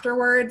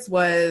afterwards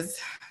was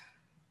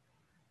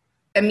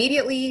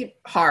immediately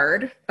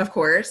hard, of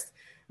course,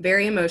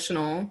 very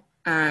emotional.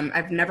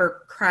 I've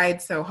never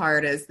cried so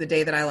hard as the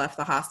day that I left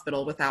the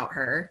hospital without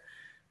her.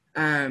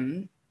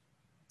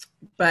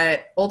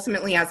 But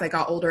ultimately, as I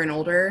got older and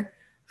older,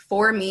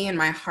 for me in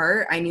my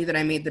heart, I knew that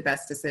I made the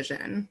best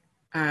decision.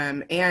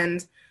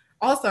 And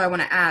also, I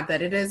want to add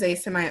that it is a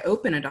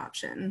semi-open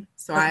adoption.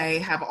 So I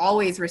have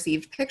always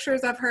received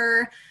pictures of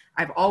her.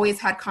 I've always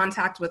had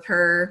contact with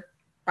her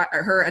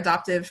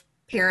adoptive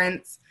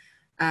parents.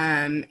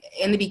 In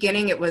the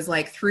beginning, it was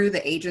like through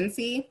the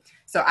agency.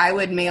 So I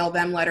would mail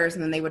them letters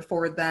and then they would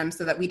forward them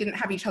so that we didn't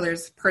have each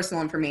other's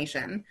personal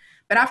information.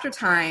 But after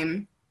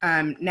time,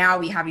 now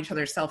we have each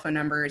other's cell phone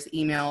numbers,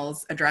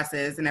 emails,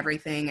 addresses, and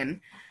everything. And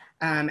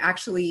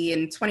actually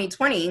in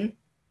 2020,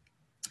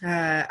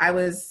 I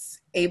was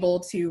able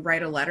to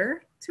write a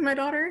letter to my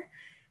daughter,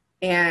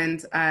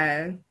 and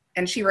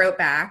she wrote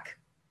back.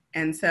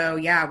 And so,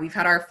 yeah,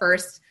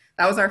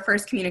 that was our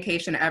first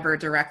communication ever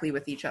directly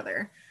with each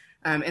other.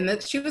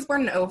 And she was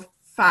born in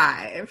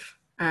 2005.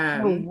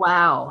 Oh,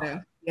 wow. So,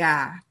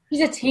 yeah.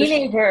 She's a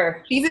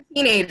teenager. She's a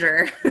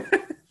teenager.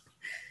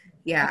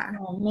 Yeah.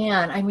 Oh,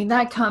 man. I mean,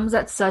 that comes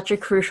at such a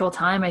crucial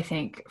time, I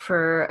think,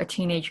 for a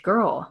teenage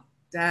girl.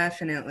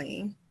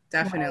 Definitely.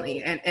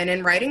 Right. And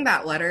in writing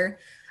that letter,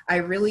 I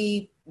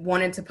really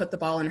wanted to put the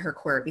ball in her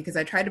court, because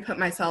I tried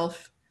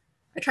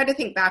to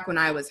think back when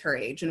I was her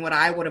age and what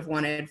I would have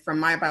wanted from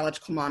my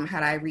biological mom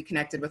had I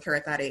reconnected with her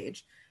at that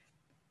age.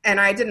 And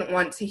I didn't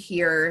want to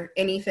hear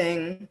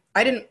anything.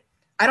 I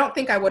don't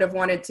think I would have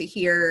wanted to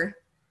hear.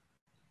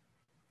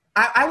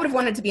 I would have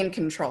wanted to be in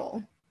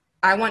control.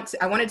 I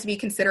wanted to be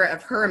considerate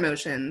of her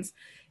emotions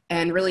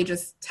and really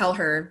just tell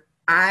her,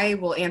 I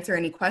will answer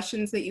any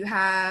questions that you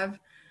have.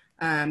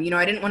 I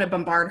didn't want to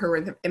bombard her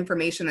with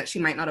information that she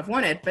might not have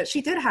wanted, but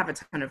she did have a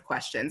ton of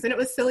questions, and it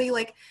was silly,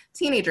 like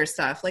teenager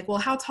stuff. Like, well,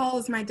 how tall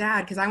is my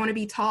dad? Cause I want to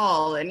be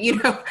tall. And,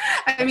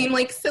 I mean,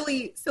 like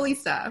silly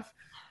stuff.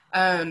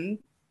 And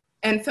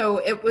so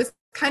it was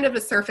kind of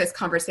a surface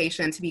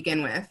conversation to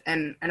begin with.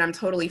 And I'm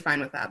totally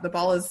fine with that. The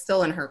ball is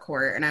still in her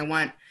court, and I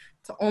want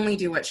to only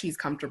do what she's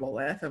comfortable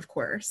with, of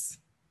course.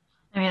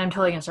 I mean, I'm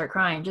totally gonna start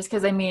crying just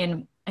because, I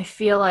mean, I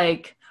feel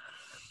like,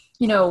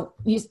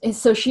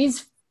 so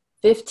she's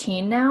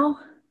 15 now.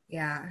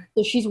 Yeah.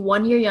 So she's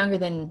 1 year younger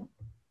than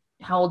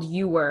how old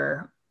you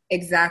were.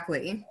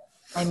 Exactly.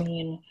 I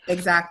mean.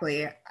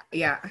 Exactly.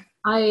 Yeah.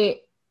 I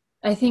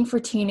think for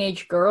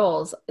teenage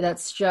girls,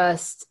 that's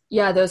just,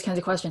 those kinds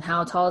of questions.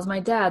 How tall is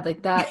my dad?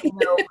 Like that,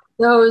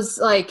 those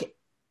like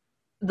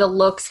the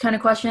looks kind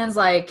of questions,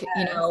 like,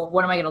 yes.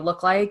 What am I going to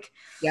look like?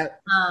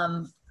 Yep.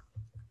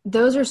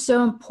 Those are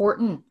so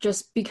important,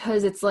 just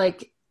because it's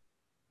like,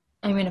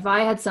 I mean, if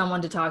I had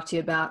someone to talk to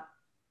about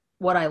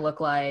what I look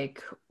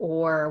like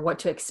or what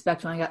to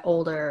expect when I got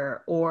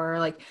older, or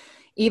like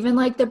even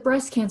like the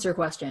breast cancer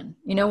question,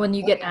 when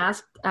you get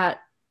asked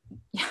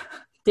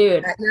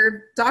dude, at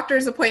your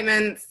doctor's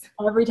appointments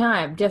every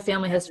time, do you have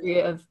family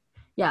history of,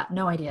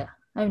 no idea.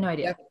 I have no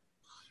idea. Yep.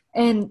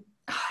 And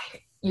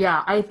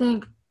I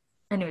think,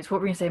 anyways,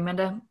 what were you going to say,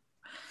 Amanda?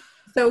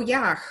 So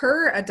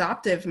her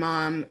adoptive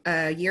mom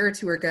a year or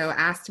two ago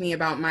asked me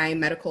about my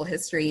medical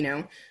history.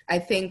 I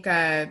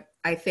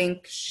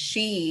think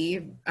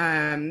she,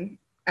 I'm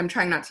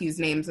trying not to use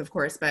names, of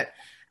course, but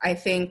I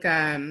think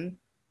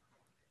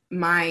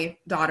my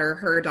daughter,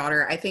 her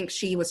daughter, I think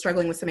she was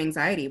struggling with some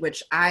anxiety,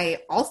 which I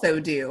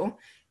also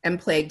am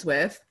plagued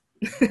with.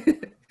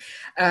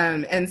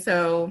 And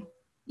so,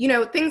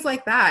 things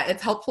like that,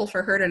 it's helpful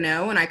for her to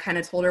know. And I kind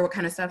of told her what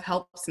kind of stuff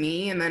helps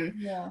me. And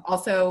then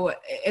also,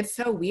 it's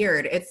so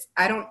weird.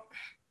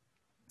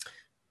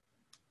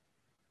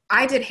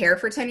 I did hair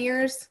for 10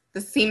 years.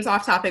 This seems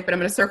off topic, but I'm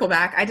going to circle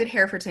back. I did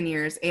hair for 10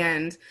 years,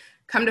 and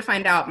come to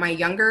find out, my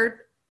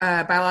younger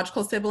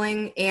biological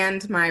sibling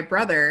and my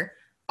brother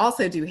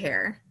also do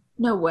hair.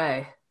 No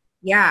way.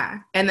 Yeah.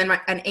 And then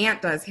an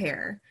aunt does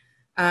hair.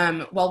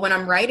 Well, when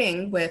I'm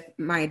writing with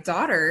my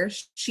daughter,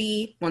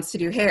 she wants to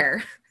do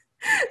hair.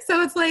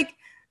 So it's like,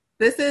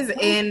 this is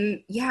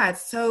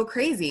it's so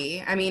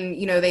crazy. I mean,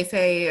 they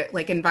say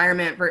like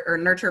environment or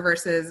nurture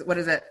versus, what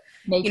is it?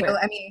 Nature.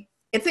 I mean,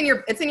 it's in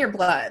your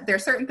blood. There are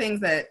certain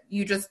things that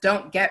you just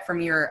don't get from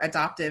your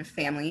adoptive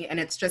family, and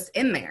it's just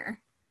in there.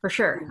 For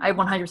sure. I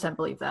 100%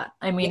 believe that.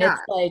 I mean,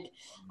 it's like,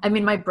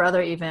 my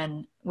brother,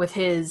 even with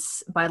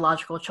his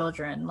biological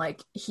children,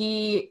 like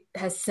he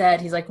has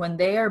said, he's like, when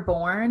they are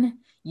born,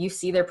 you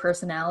see their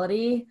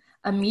personality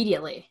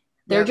immediately.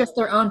 They're just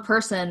their own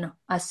person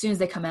as soon as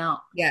they come out.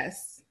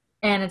 Yes.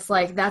 And it's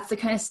like, that's the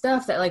kind of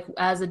stuff that like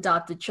as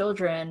adopted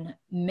children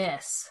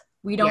miss.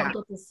 We don't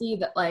get to see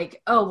that,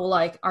 like, oh, well,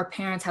 like our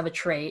parents have a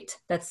trait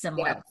that's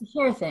similar. It's a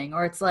hair thing.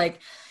 Or it's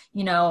like,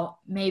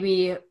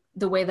 maybe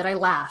the way that I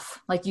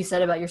laugh, like you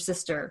said about your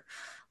sister,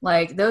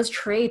 like those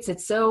traits.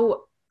 It's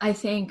so, I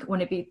think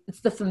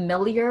it's the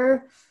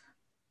familiar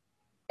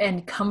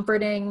and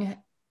comforting.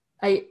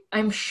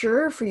 I'm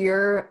sure for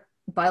your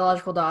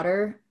biological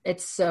daughter,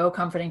 it's so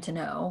comforting to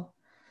know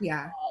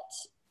that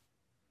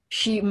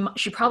she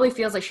probably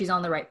feels like she's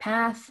on the right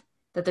path,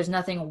 that there's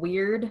nothing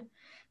weird.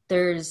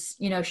 There's,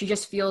 she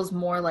just feels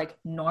more like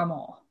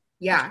normal.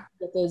 Yeah.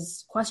 Get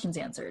those questions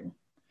answered.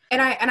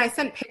 And I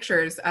sent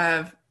pictures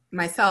of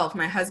myself,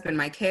 my husband,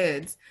 my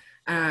kids,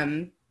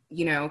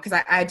 because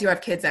I do have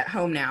kids at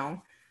home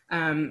now.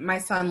 My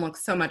son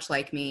looks so much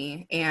like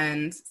me.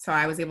 And so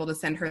I was able to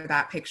send her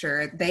that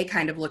picture. They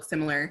kind of look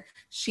similar.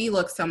 She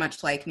looks so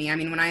much like me. I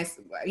mean, when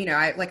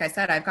like I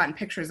said, I've gotten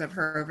pictures of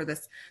her over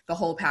the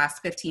whole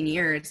past 15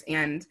 years.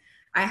 And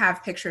I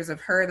have pictures of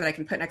her that I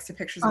can put next to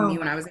pictures of me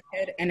when I was a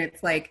kid. And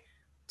it's like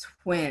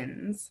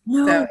twins.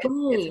 So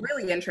it's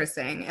really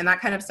interesting. And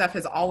that kind of stuff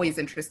has always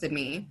interested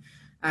me.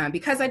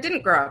 Because I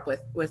didn't grow up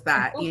with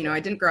that, I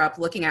didn't grow up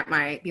looking at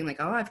being like,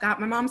 oh, I've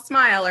got my mom's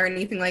smile or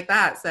anything like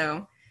that.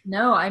 So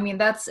no, I mean,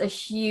 that's a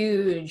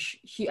huge,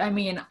 I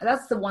mean,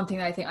 that's the one thing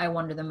that I think I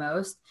wonder the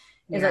most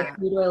is like,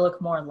 who do I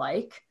look more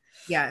like?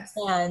 Yes.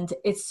 And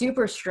it's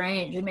super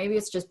strange. And maybe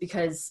it's just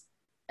because,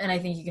 and I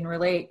think you can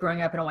relate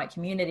growing up in a white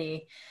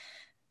community,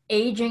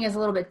 aging is a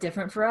little bit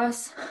different for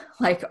us.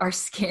 Like our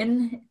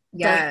skin.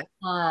 Yeah.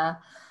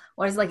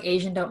 What is like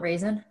Asian don't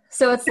raisin?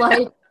 So it's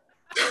like.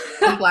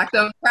 Black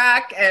don't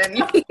crack. And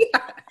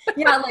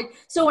yeah. Like,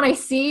 so when I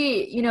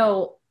see,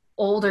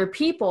 older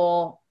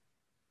people,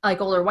 like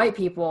older white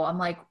people, I'm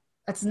like,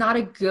 that's not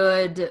a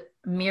good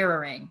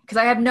mirroring. Cause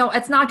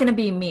it's not going to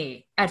be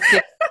me at 50.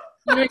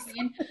 You know what I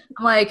mean?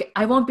 I'm like,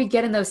 I won't be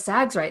getting those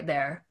sags right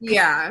there.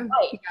 Yeah.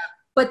 Right.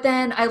 But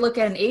then I look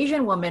at an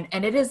Asian woman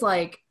and it is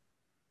like,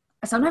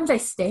 sometimes I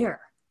stare,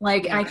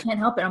 like, I can't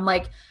help it. I'm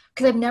like,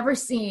 cause I've never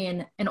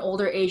seen an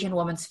older Asian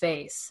woman's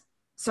face.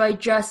 So I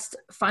just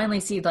finally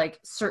see like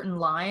certain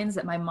lines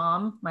that my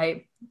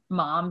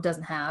mom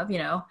doesn't have,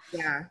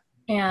 Yeah.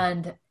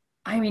 And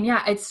I mean,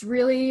 yeah, it's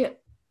really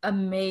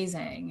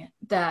amazing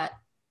that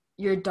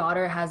your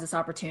daughter has this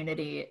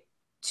opportunity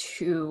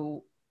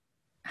to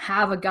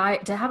have a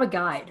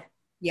guide.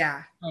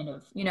 Yeah. Kind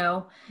of,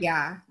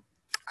 Yeah.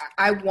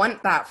 I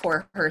want that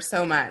for her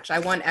so much. I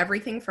want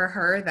everything for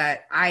her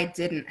that I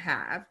didn't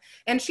have.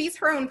 And she's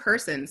her own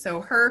person.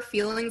 So her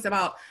feelings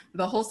about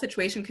the whole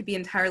situation could be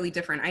entirely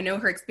different. I know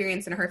her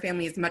experience in her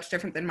family is much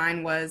different than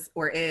mine was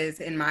or is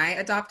in my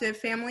adoptive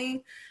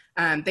family.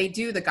 They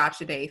do the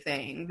gotcha day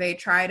thing. They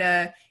try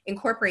to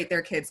incorporate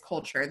their kids'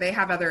 culture. They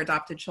have other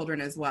adopted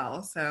children as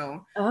well.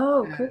 So,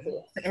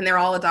 cool. And they're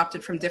all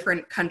adopted from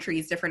different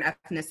countries, different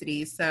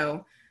ethnicities.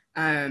 So,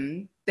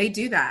 they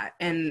do that.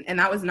 And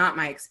that was not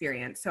my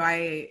experience. So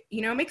it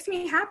makes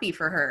me happy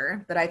for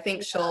her that I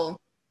think she'll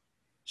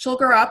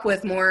grow up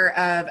with more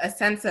of a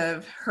sense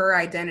of her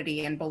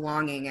identity and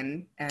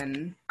belonging.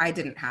 And I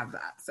didn't have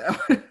that. So,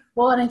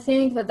 well, and I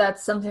think that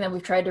that's something that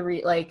we've tried to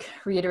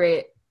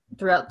reiterate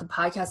throughout the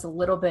podcast a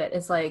little bit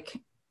is like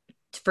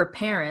for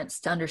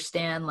parents to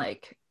understand,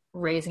 like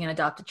raising an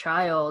adopted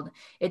child,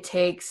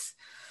 it's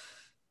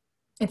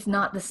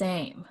not the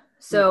same.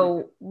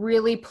 So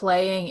really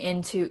playing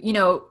into,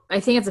 I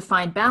think it's a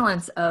fine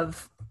balance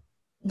of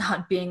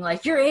not being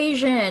like, you're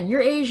Asian,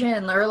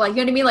 or like, you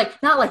know what I mean?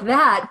 Like, not like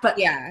that, but,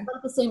 but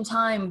at the same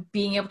time,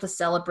 being able to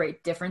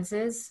celebrate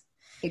differences.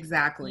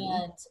 Exactly.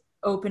 And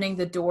opening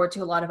the door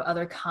to a lot of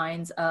other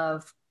kinds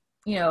of,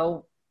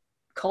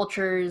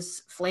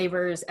 cultures,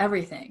 flavors,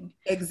 everything.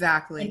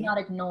 Exactly. And not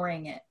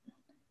ignoring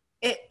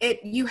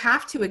it. You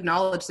have to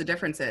acknowledge the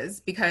differences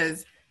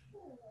because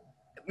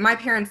my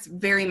parents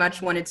very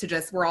much wanted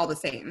to we're all the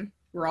same.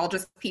 We're all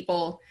just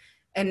people.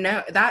 And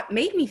no, that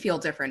made me feel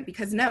different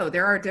because no,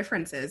 there are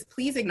differences.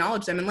 Please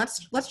acknowledge them and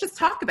let's just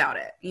talk about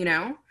it,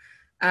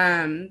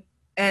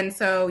 And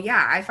so,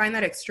 yeah, I find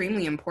that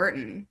extremely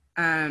important.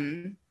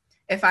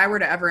 If I were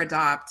to ever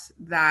adopt,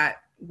 that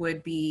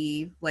would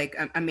be like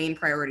a main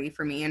priority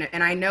for me.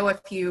 And I know a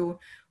few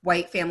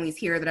white families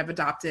here that have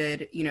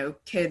adopted,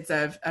 kids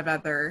of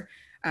other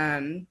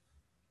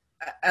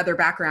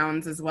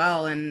backgrounds as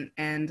well. And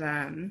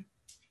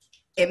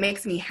it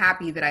makes me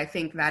happy that I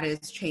think that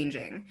is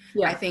changing.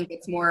 Yeah. I think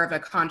it's more of a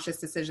conscious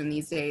decision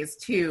these days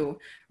to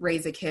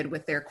raise a kid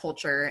with their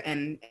culture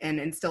and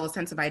instill a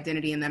sense of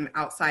identity in them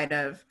outside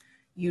of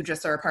you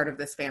just are a part of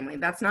this family.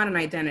 That's not an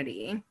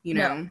identity,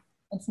 No,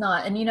 it's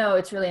not. And,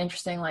 it's really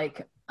interesting.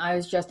 Like I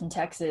was just in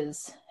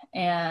Texas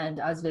and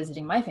I was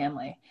visiting my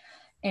family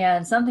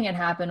and something had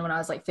happened when I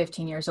was like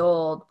 15 years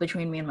old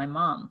between me and my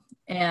mom.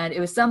 And it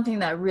was something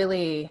that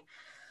really,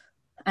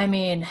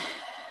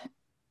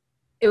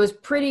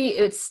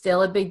 it's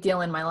still a big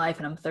deal in my life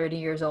and I'm 30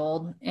 years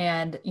old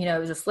and, it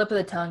was a slip of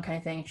the tongue kind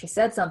of thing. She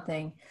said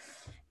something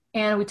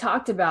and we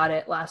talked about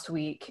it last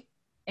week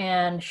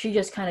and she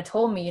just kind of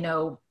told me,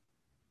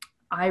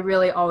 I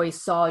really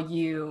always saw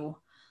you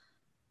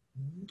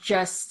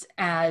just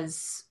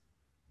as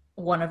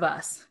one of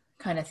us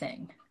kind of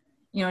thing.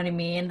 You know what I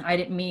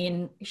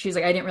mean? She was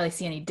like, I didn't really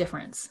see any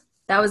difference.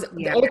 That was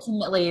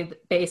ultimately the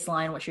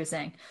baseline, what she was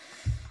saying.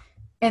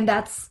 And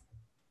that's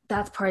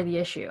part of the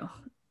issue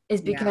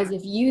is because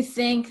if you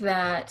think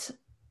that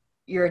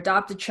your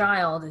adopted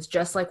child is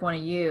just like one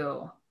of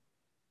you,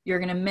 you're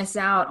going to miss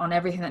out on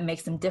everything that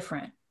makes them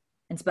different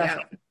and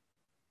special. Yeah.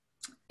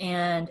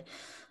 And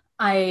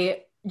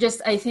I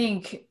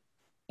think,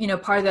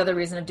 part of the other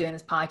reason of doing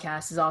this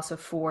podcast is also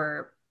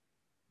for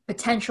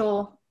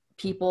potential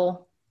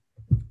people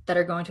that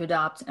are going to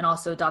adopt and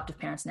also adoptive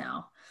parents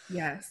now.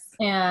 Yes.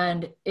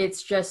 And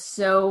it's just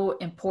so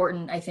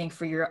important, I think,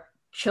 for your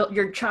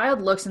your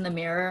child looks in the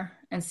mirror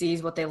and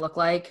sees what they look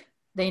like,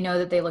 they know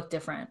that they look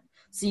different.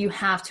 So you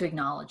have to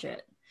acknowledge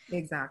it.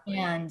 Exactly.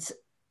 And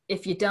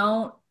if you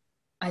don't,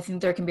 I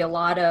think there can be a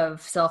lot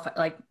of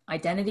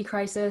identity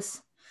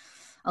crisis,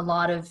 a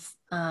lot of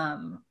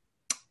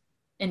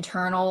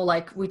internal,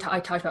 like I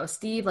talked about with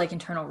Steve, like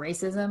internal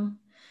racism.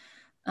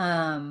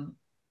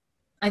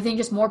 I think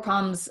just more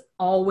problems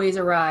always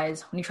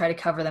arise when you try to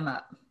cover them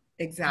up.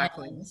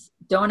 Exactly. And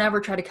don't ever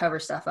try to cover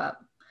stuff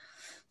up.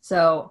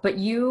 So,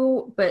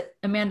 but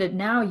Amanda,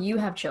 now you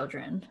have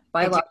children,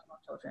 biological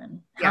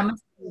children. How many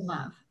do you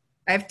have?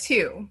 I have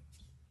 2.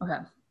 Okay.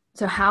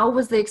 So how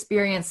was the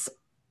experience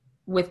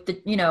with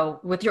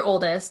with your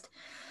oldest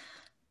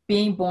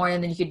being born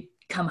and then you could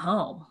come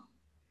home?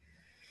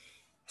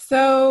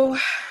 So,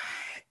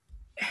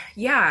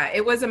 yeah,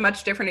 it was a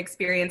much different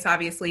experience,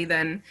 obviously,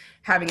 than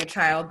having a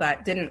child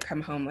that didn't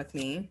come home with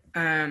me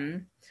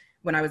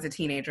when I was a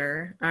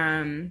teenager.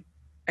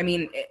 I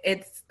mean,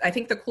 I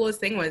think the coolest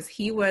thing was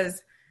he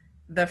was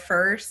the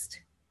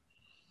first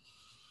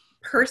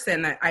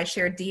person that I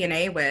shared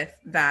DNA with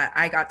that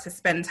I got to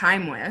spend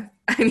time with.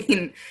 I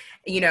mean,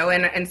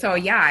 and so,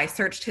 yeah, I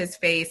searched his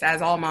face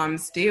as all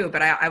moms do,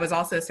 but I was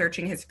also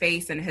searching his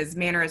face and his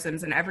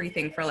mannerisms and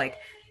everything for like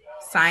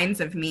signs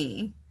of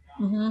me,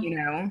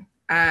 and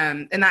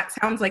that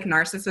sounds like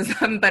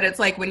narcissism, but it's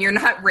like when you're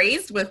not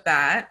raised with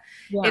that,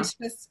 it's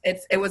just,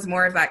 it was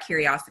more of that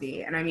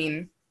curiosity. And I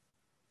mean,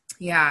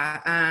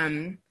 yeah,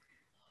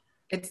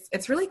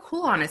 it's really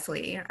cool,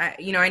 honestly.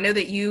 I know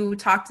that you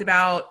talked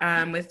about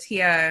with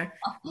Tia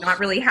not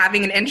really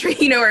having an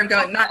interest,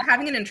 not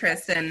having an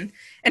interest in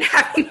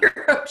having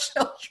your own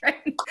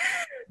children.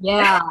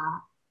 Yeah.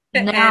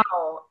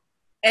 No.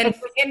 And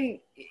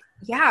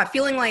yeah,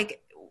 feeling like,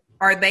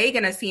 are they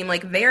going to seem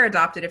like they're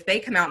adopted if they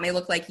come out and they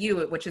look like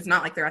you, which is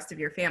not like the rest of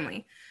your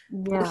family?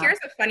 Yeah. Well, here's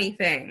a funny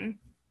thing.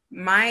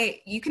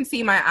 You can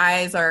see my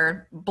eyes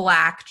are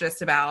black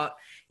just about.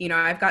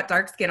 I've got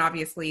dark skin,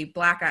 obviously,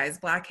 black eyes,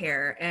 black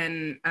hair,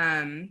 and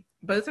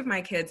both of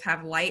my kids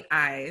have light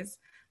eyes.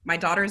 My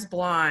daughter's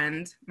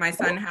blonde. My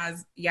son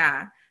has,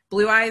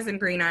 blue eyes and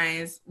green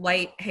eyes,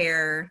 light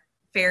hair,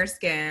 fair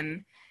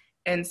skin.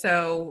 And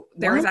so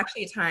there was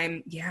actually a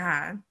time,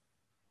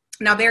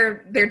 Now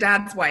their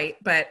dad's white,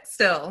 but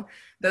still,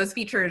 my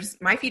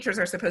features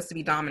are supposed to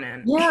be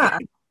dominant. Yeah.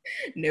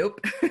 Nope.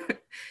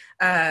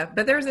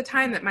 But there was a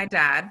time that my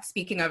dad,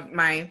 speaking of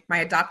my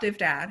adoptive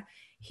dad,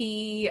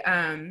 he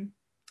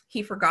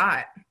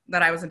forgot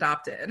that I was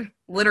adopted.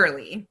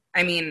 Literally.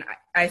 I mean,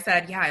 I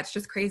said, it's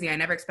just crazy. I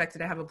never expected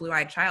to have a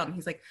blue-eyed child. And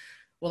he's like,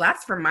 well,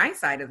 that's from my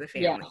side of the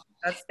family.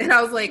 Yeah. And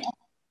I was like,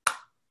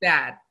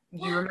 Dad,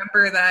 you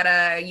remember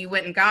that you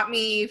went and got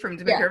me from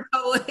Dominican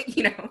Republic?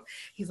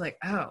 He's like,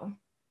 oh,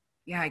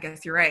 yeah, I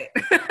guess you're right.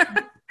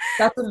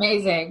 That's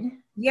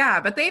amazing.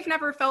 Yeah, but they've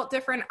never felt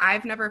different.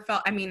 I've never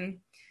felt,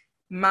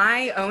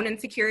 my own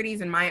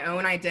insecurities and my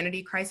own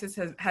identity crisis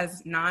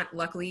has not,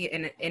 luckily,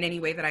 in any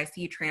way that I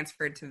see,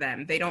 transferred to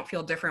them. They don't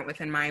feel different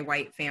within my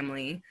white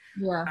family.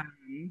 Yeah.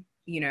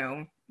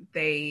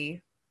 They've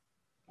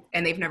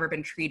never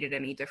been treated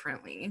any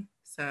differently.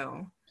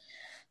 So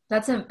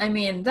that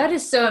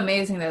is so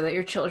amazing though, that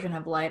your children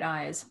have light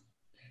eyes.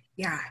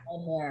 Yeah.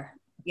 And hair.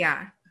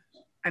 Yeah.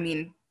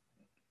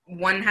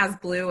 One has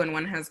blue and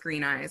one has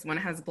green eyes. One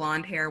has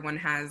blonde hair. One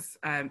has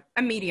a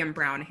medium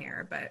brown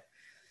hair, but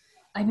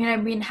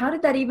how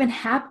did that even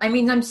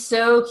happen? I'm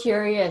so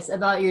curious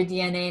about your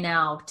DNA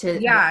now.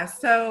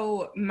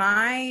 So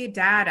my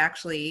dad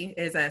actually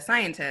is a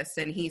scientist,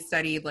 and he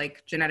studied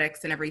like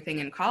genetics and everything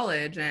in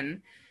college.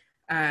 And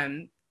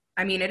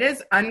it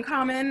is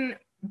uncommon,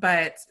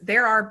 but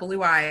there are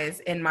blue eyes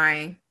in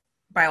my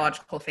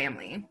biological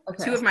family.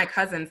 Okay. 2 of my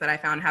cousins that I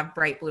found have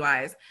bright blue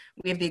eyes.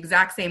 We have the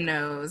exact same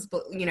nose,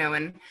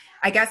 and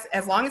I guess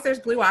as long as there's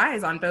blue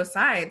eyes on both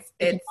sides,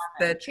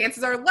 the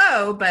chances are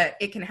low, but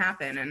it can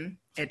happen. And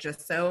it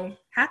just so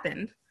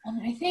happened.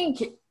 And I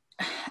think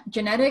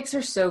genetics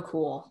are so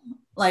cool.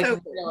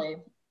 Really.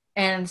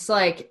 And it's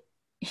like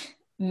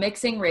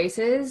mixing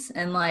races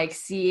and like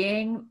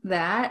seeing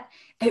that,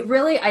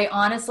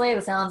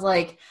 it sounds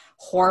like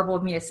horrible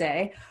of me to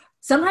say.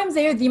 Sometimes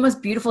they are the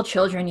most beautiful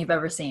children you've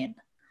ever seen.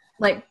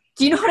 Like,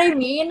 do you know what I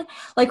mean?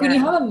 Like when you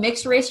have a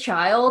mixed race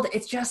child,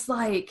 it's just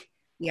like,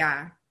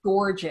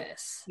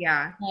 gorgeous.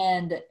 Yeah.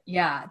 And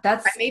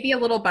I may be a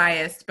little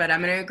biased, but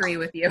I'm going to agree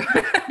with you.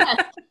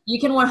 You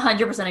can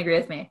 100% agree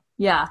with me.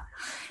 Yeah.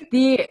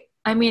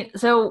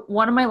 So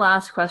one of my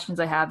last questions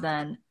I have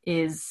then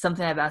is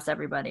something I've asked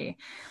everybody.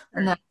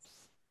 And that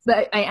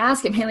I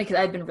ask it mainly because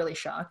I've been really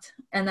shocked.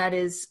 And that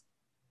is,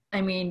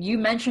 you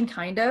mentioned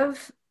kind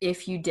of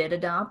if you did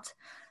adopt,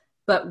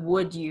 but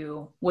would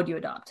you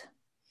adopt?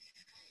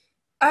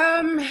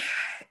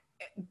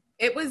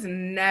 It was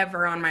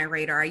never on my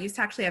radar. I used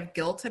to actually have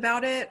guilt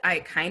about it. I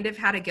kind of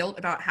had a guilt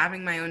about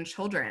having my own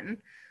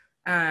children,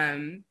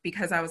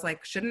 because I was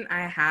like, shouldn't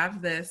I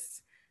have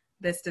this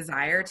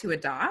desire to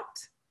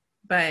adopt?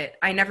 But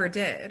I never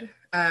did.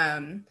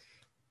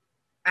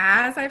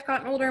 as I've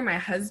gotten older, my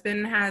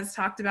husband has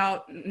talked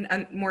about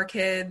more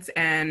kids,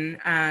 and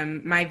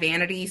my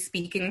vanity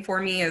speaking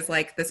for me is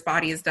like, this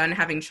body is done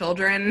having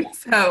children.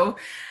 So,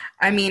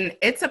 I mean,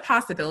 it's a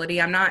possibility.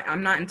 I'm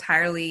not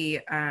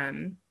entirely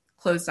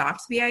closed off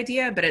to the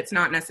idea, but it's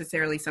not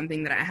necessarily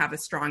something that I have a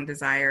strong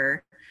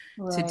desire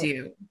to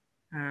do.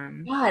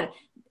 God,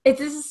 this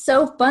is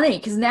so funny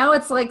because now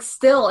it's like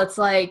it's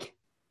like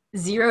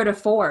 0 to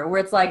 4,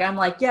 where it's like, I'm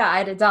like, yeah,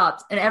 I'd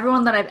adopt. And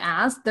everyone that I've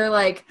asked, they're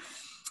like,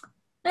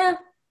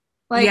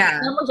 like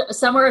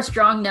some are a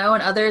strong no,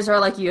 and others are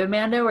like you,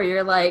 Amanda, where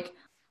you're like,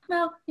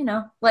 no,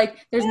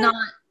 like there's not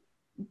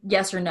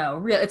yes or no.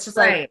 Real, it's just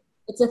like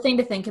it's a thing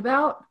to think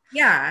about.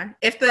 Yeah,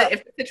 if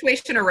the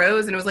situation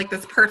arose and it was like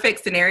this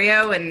perfect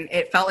scenario and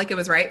it felt like it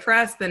was right for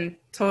us, then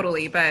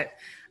totally. But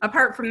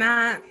apart from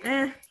that,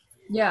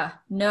 yeah,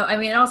 no. I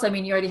mean, also,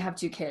 you already have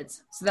 2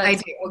 kids, so that's I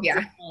do.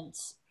 Yeah,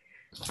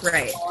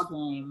 right. Ball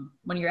game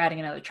when you're adding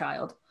another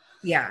child.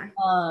 Yeah.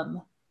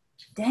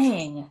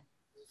 Dang.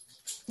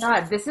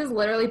 God, this has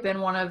literally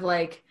been one of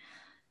like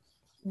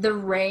the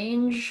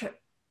range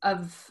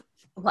of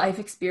life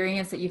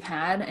experience that you've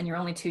had, and you're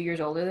only 2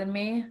 years older than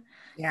me.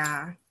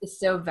 Yeah. It's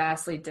so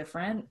vastly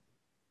different.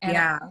 And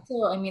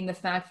also, the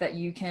fact that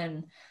you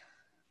can,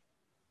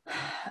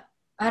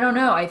 I don't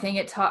know, I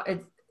think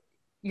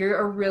you're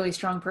a really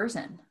strong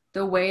person.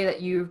 The way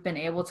that you've been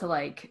able to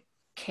like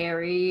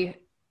carry,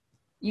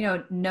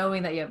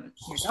 knowing that you have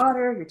your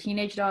daughter, your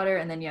teenage daughter,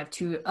 and then you have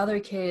 2 other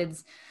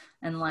kids,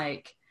 and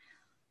like,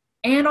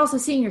 and also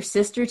seeing your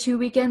sister 2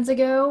 weekends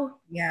ago.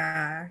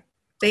 Yeah.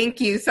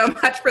 Thank you so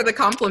much for the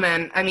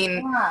compliment. I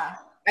mean,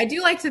 I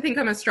do like to think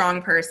I'm a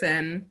strong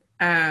person.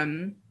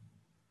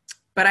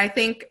 But I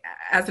think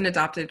as an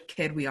adopted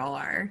kid, we all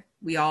are.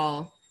 We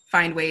all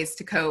find ways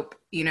to cope,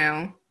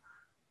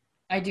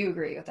 I do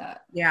agree with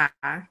that. Yeah.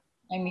 I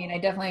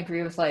definitely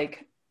agree with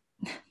like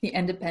the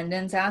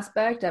independence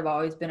aspect. I've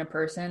always been a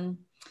person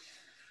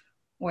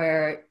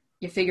where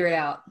you figure it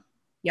out.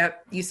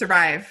 Yep. You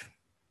survive.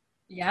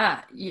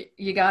 Yeah,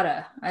 you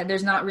gotta.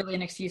 There's not really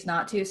an excuse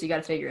not to, so you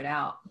gotta figure it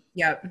out.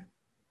 Yep.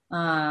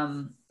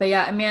 But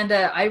yeah,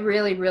 Amanda, I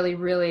really, really,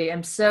 really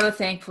am so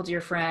thankful to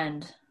your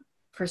friend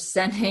for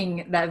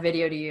sending that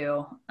video to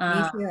you.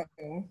 Me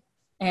too.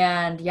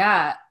 And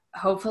yeah,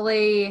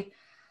 hopefully,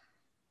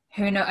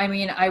 who knows?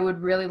 I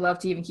would really love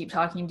to even keep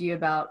talking to you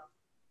about,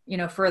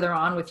 further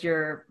on with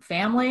your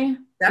family.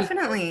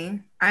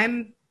 Definitely.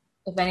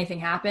 If anything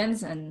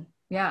happens, and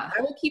yeah.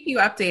 I will keep you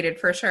updated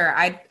for sure.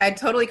 I'd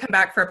totally come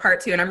back for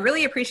part 2. And I'm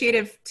really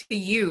appreciative to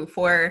you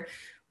for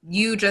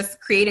you just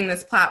creating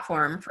this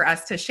platform for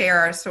us to share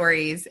our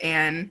stories.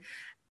 And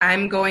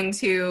I'm going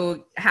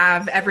to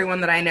have everyone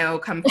that I know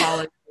come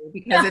follow you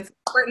because it's an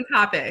important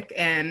topic.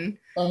 And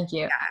thank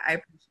you. Yeah, I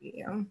appreciate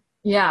you.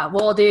 Yeah.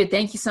 Well, dude,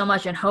 thank you so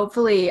much. And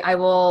hopefully I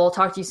will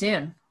talk to you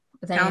soon.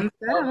 Sounds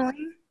good.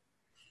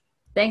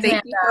 Thanks,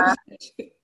 Amanda.